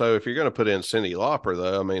 so if you're going to put in Cyndi Lauper,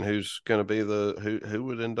 though, I mean, who's going to be who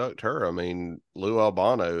would induct her? I mean, Lou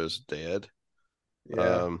Albano is dead.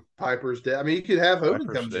 Yeah, Um, Piper's dead. I mean, you could have Hogan Piper's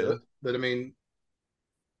come do dead. it, but I mean,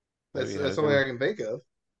 Maybe that's something I Hogan. can think of.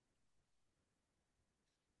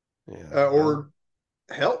 Yeah. Well, Or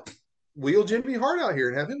help wheel Jimmy Hart out here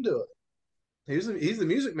and have him do it. He's the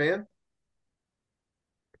music man.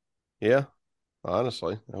 yeah.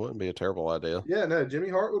 Honestly, that wouldn't be a terrible idea. Yeah, no, Jimmy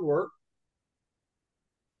Hart would work.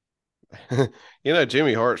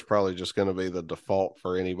 Jimmy Hart's probably just going to be the default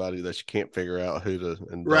for anybody that you can't figure out who to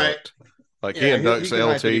Right. induct. Like he Yeah, he inducts can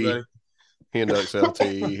hype LT, anybody. he inducts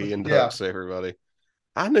LT, he Yeah. inducts everybody.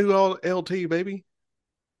 I knew all LT, baby.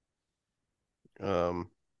 Um,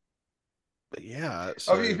 but yeah,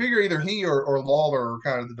 Oh, you so figure either he or Lawler are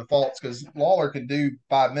kind of the defaults because Lawler can do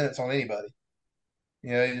 5 minutes on anybody.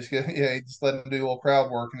 You just get you just let him do a little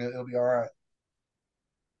crowd work and it'll be all right.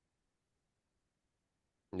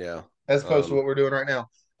 yeah. As opposed to Um, what we're doing right now.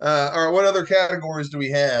 All right, what other categories do we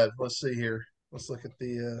have? Let's see here. Let's look at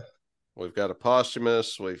the. we've got a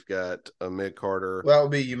posthumous, we've got a mid Carter Well, that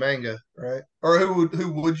would be Umanga, right? Or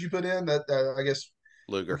who would you put in? That I guess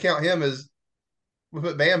we Luger. count him as we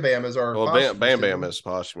put Bam Bam as our Well, posthumous, Bam didn't Bam we? is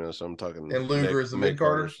posthumous. I'm talking And Luger is the Mid mid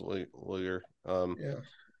Carter. Carter's Luger. Yeah,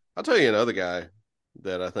 I'll tell you another guy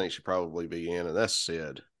that I think should probably be in, and that's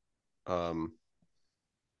Sid. Um,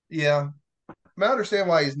 yeah. I mean, I understand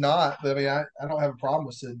why he's not, but I mean, I don't have a problem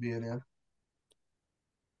with Sid being in.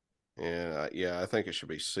 and yeah, I think it should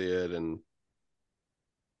be Sid. And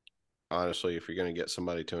honestly, if you're going to get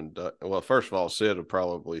somebody to induct, well, first of all, Sid would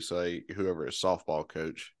probably say whoever his softball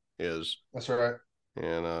coach is, That's right.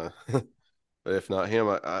 and but if not him,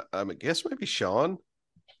 I guess maybe Sean.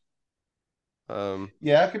 Um,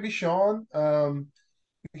 Yeah, it could be Sean.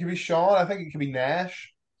 It could be Sean. I think it could be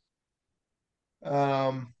Nash.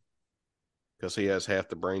 Um, because he has half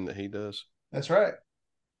the brain that he does. that's right.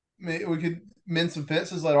 I mean, we could mend some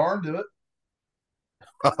fences, let Arn do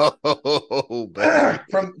Oh, it. baby.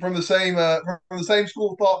 From the same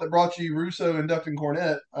school of thought that brought you Russo inducting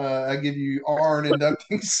Cornette, I give you Arn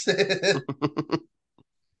inducting Sid.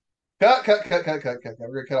 Cut. We're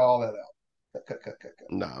gonna cut all that out. Cut.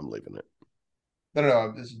 Nah, I'm leaving it.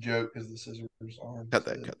 No. It's a joke because the scissors Arn Cut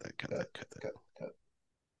that, Sid. cut that, cut Cut, that, cut that. cut.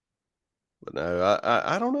 But no,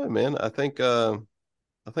 I don't know, man. I think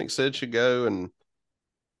Sid should go, and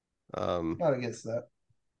um, Not against that.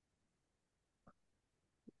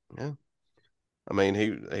 yeah. I mean,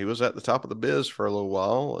 he was at the top of the biz for a little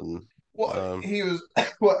while, and Well, Um, he was,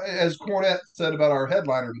 well, as Cornette said about our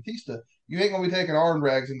headliner, Batista, you ain't going to be taking arm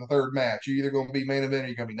drags in the third match. You're either going to be main event or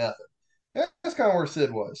you're going to be nothing. That's kind of where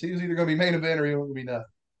Sid was. He was either going to be main event or he was going to be nothing.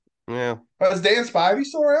 yeah. But is Dan Spivey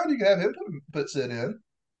still around? You could have him put Sid in.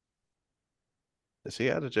 Is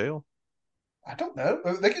he out of jail? I don't know.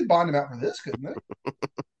 They could bond him out for this, couldn't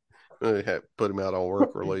they? Put him out on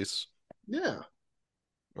work release. Yeah.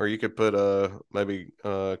 Or you could put maybe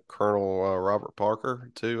Colonel Robert Parker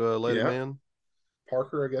to let him Yeah. in.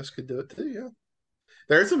 Parker, I guess, could do it too. Yeah.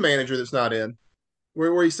 There's a manager that's not in.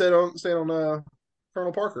 Where you stayed on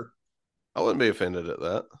Colonel Parker. I wouldn't be offended at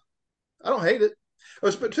that. I don't hate it.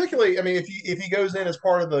 Particularly, I mean, if he goes in as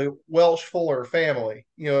part of the Welsh Fuller family,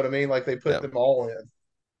 you know what I mean? Like they put Yeah. them all in.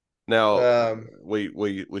 Now Um,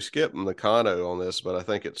 we skip Nakano on this, but I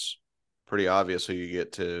think it's pretty obvious who you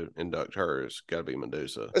get to induct her. It's got to be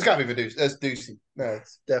Medusa. it's got to be Medusa. That's Ducey. No,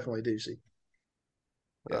 it's definitely Ducey.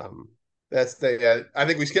 Yeah, Um, that's the. Yeah, I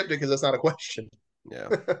think we skipped it because that's not a question. yeah,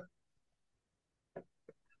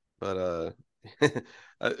 but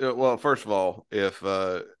well, first of all, if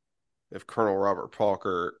Colonel Robert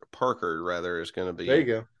Parker rather is going to There you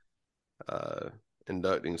be go. uh,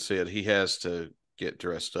 inducting Sid, he has to get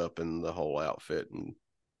dressed up in the whole outfit and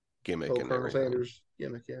gimmick Whole and Colonel everything. Sanders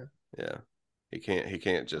gimmick. Yeah. Yeah, he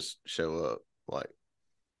can't just show up like.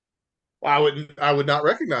 Well, I would not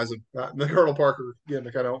recognize him. Not in the Colonel Parker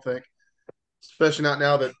gimmick. I don't think, especially not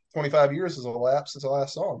now that 25 years has elapsed since I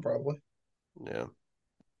last saw him. Probably. Yeah.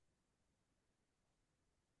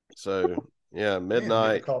 So yeah, Man, I'm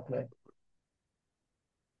getting a midnight. cough now.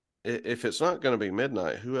 If it's not going to be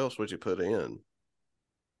midnight, who else would you put in?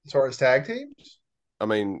 As far as tag teams, I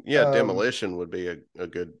mean, yeah, um, demolition would be a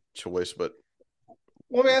good choice, but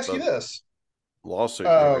let me with ask you the this. lawsuit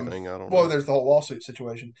and everything, I don't Well, know. there's the whole lawsuit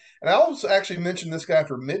situation, and I also actually mentioned this guy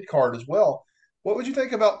for mid card as well. What would you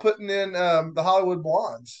think about putting in the Hollywood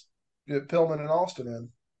Blondes, get Pillman and Austin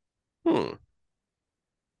in Hmm.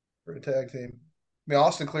 for a tag team? I mean,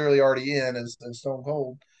 Austin clearly already in as Stone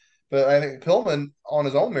Cold, but I think Pillman on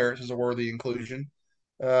his own merits is a worthy inclusion.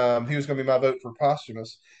 He was going to be my vote for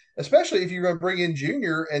posthumous, especially if you're going to bring in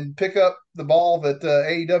Junior and pick up the ball that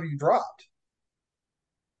AEW dropped.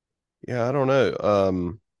 Yeah, I don't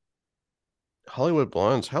know. Hollywood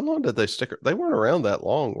Blondes. How long did they stick? They weren't around that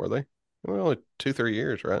long, were they? They were only 2-3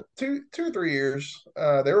 years, right? 2 or 3 years.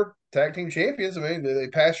 They were tag team champions. I mean, they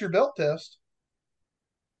passed your belt test.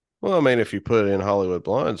 Well, I mean, if you put in Hollywood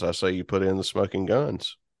Blondes, I say you put in the Smoking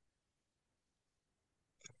Guns.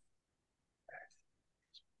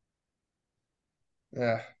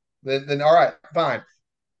 Yeah. Then all right, fine.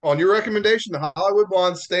 On your recommendation, the Hollywood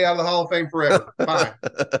Blondes stay out of the Hall of Fame forever. Fine.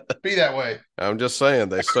 Be that way. I'm just saying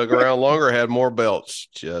they stuck around longer, had more belts.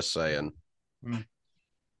 Just saying.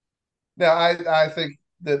 Now, I think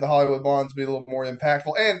that the Hollywood Blondes be a little more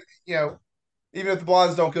impactful. And, even if the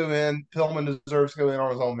Blondes don't go in, Pillman deserves to go in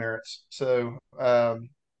on his own merits. So,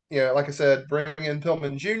 like I said, bring in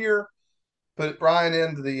Pillman Jr., put Brian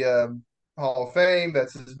into the Hall of Fame.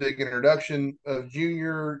 That's his big introduction of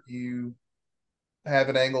Junior. You have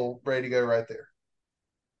an angle ready to go right there.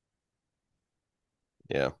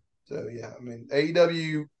 Yeah. So yeah, I mean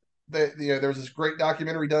AEW. There's this great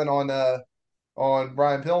documentary done on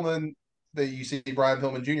Brian Pillman that you see Brian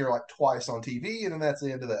Pillman Jr. like twice on TV, and then that's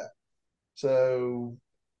the end of that. So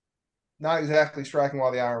not exactly striking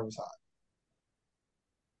while the iron was hot.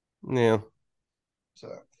 Yeah.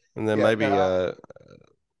 So And then yeah, maybe now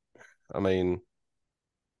I mean,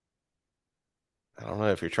 I don't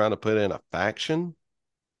know if you're trying to put in a faction,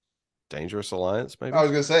 Dangerous Alliance, I maybe.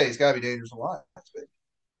 was gonna say it's got to be Dangerous Alliance, baby.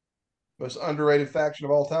 Most underrated faction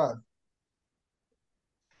of all time.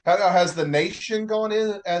 Has the Nation gone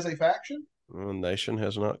in as a faction? Well, Nation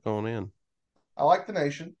has not gone in. I like the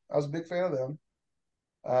Nation. I was a big fan of them.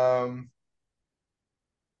 Um,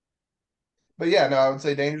 but yeah, no, I would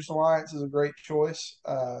say Dangerous Alliance is a great choice.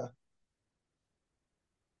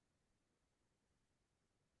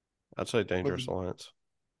 I'd say With Dangerous Alliance.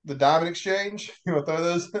 the Diamond Exchange, you want to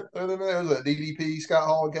throw them in there? Was it DDP, Scott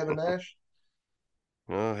Hall, and Kevin Nash?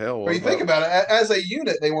 Oh hell, When what you think about? about it, as a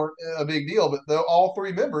unit, they weren't a big deal, but all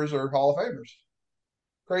three members are Hall of Famers.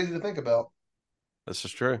 Crazy to think about. This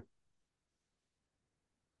is true.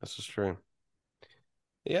 This is true.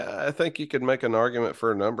 Yeah, I think you could make an argument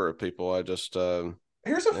for a number of people. I just,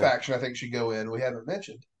 Here's a yeah. faction I think should go in. We haven't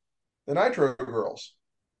mentioned the Nitro Girls,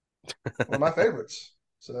 one of my favorites.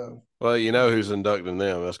 So, Well, you know who's inducting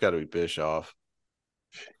them? That's got to be Bischoff.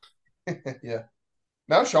 yeah.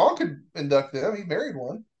 Now Sean could induct them. He married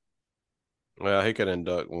one. Well, he could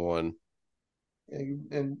induct one.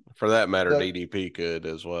 And For that matter, induct, DDP could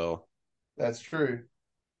as well. that's true.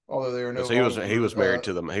 although they are no Because he was married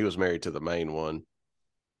longer. to the main one.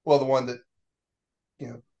 Well, the one that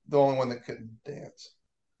the only one that couldn't dance.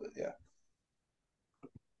 But yeah,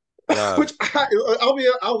 Uh, which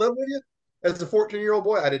I'll live with you. As a 14-year-old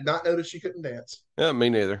boy, I did not notice she couldn't dance. yeah, me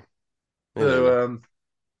neither. Me neither. So,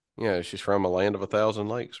 Yeah, she's from a land of a thousand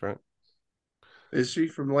lakes, right? is she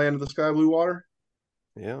from the land of the sky blue water?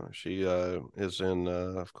 Yeah, she is in.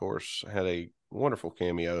 Of course, had a wonderful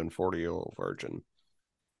cameo in 40-Year-Old Virgin.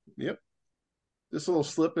 Yep, just a little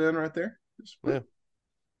slip in right there. Just, Yeah,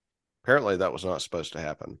 apparently that was not supposed to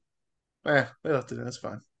happen. they left it in. That's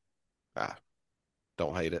fine. Ah,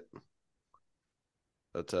 don't hate it.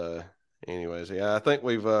 But anyways, yeah, I think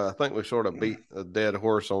we've sort of beat a dead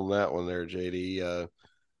horse on that one there, JD.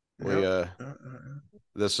 We Yep.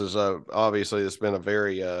 this is obviously it's been a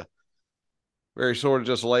very sort of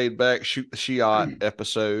just laid back shoot the Shiot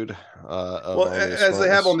episode of Well, Army of as they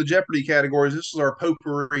have on Smartness, the Jeopardy categories, this is our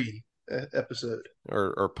potpourri episode.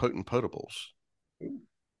 or potent potables.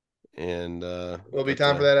 And There'll be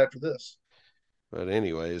time for that after this. but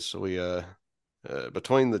anyways, we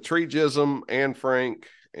between the tree jism and Frank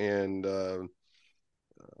and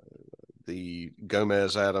the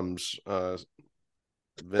Gomez Adams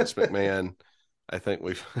Vince McMahon, I think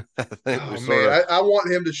we've I think we Oh sort man, of I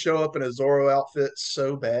want him to show up in a Zorro outfit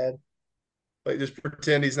so bad. Like just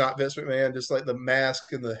pretend he's not Vince McMahon, just like the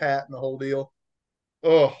mask and the hat and the whole deal.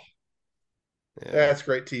 Oh, yeah. that's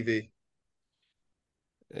great TV.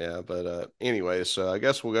 Yeah, but anyways, so I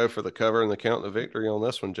guess we'll go for the cover and the count of the victory on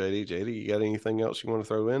this one, JD. JD, you got anything else you want to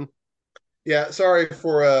throw in? Yeah, sorry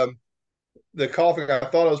for the coughing. I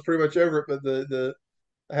thought I was pretty much over it, but the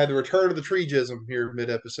I had the return of the tree jism here mid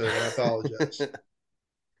episode. I apologize.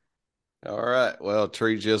 All right. Well,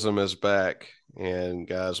 Tree Jism is back. And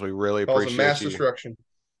guys, we really Causing appreciate mass you. destruction.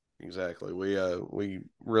 Exactly. We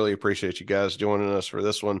really appreciate you guys joining us for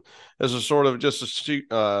this one. This is sort of just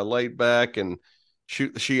a laid back and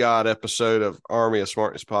shoot the Shiot episode of Army of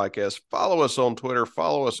Smartness podcast. Follow us on Twitter,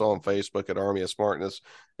 follow us on Facebook at Army of Smartness,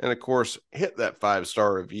 and of course, hit that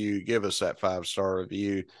 5-star review. Give us that 5-star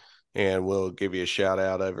review, and we'll give you a shout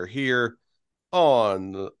out over here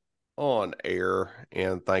on on air.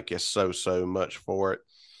 And thank you so much for it.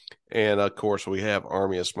 And of course, we have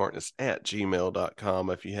armyofsmartness at gmail.com.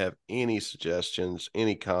 If you have any suggestions,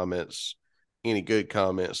 any comments, any good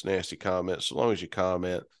comments, nasty comments, as long as you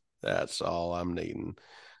comment, that's all I'm needing.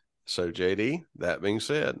 So, JD, that being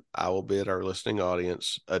said, I will bid our listening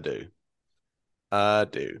audience adieu.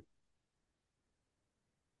 Adieu.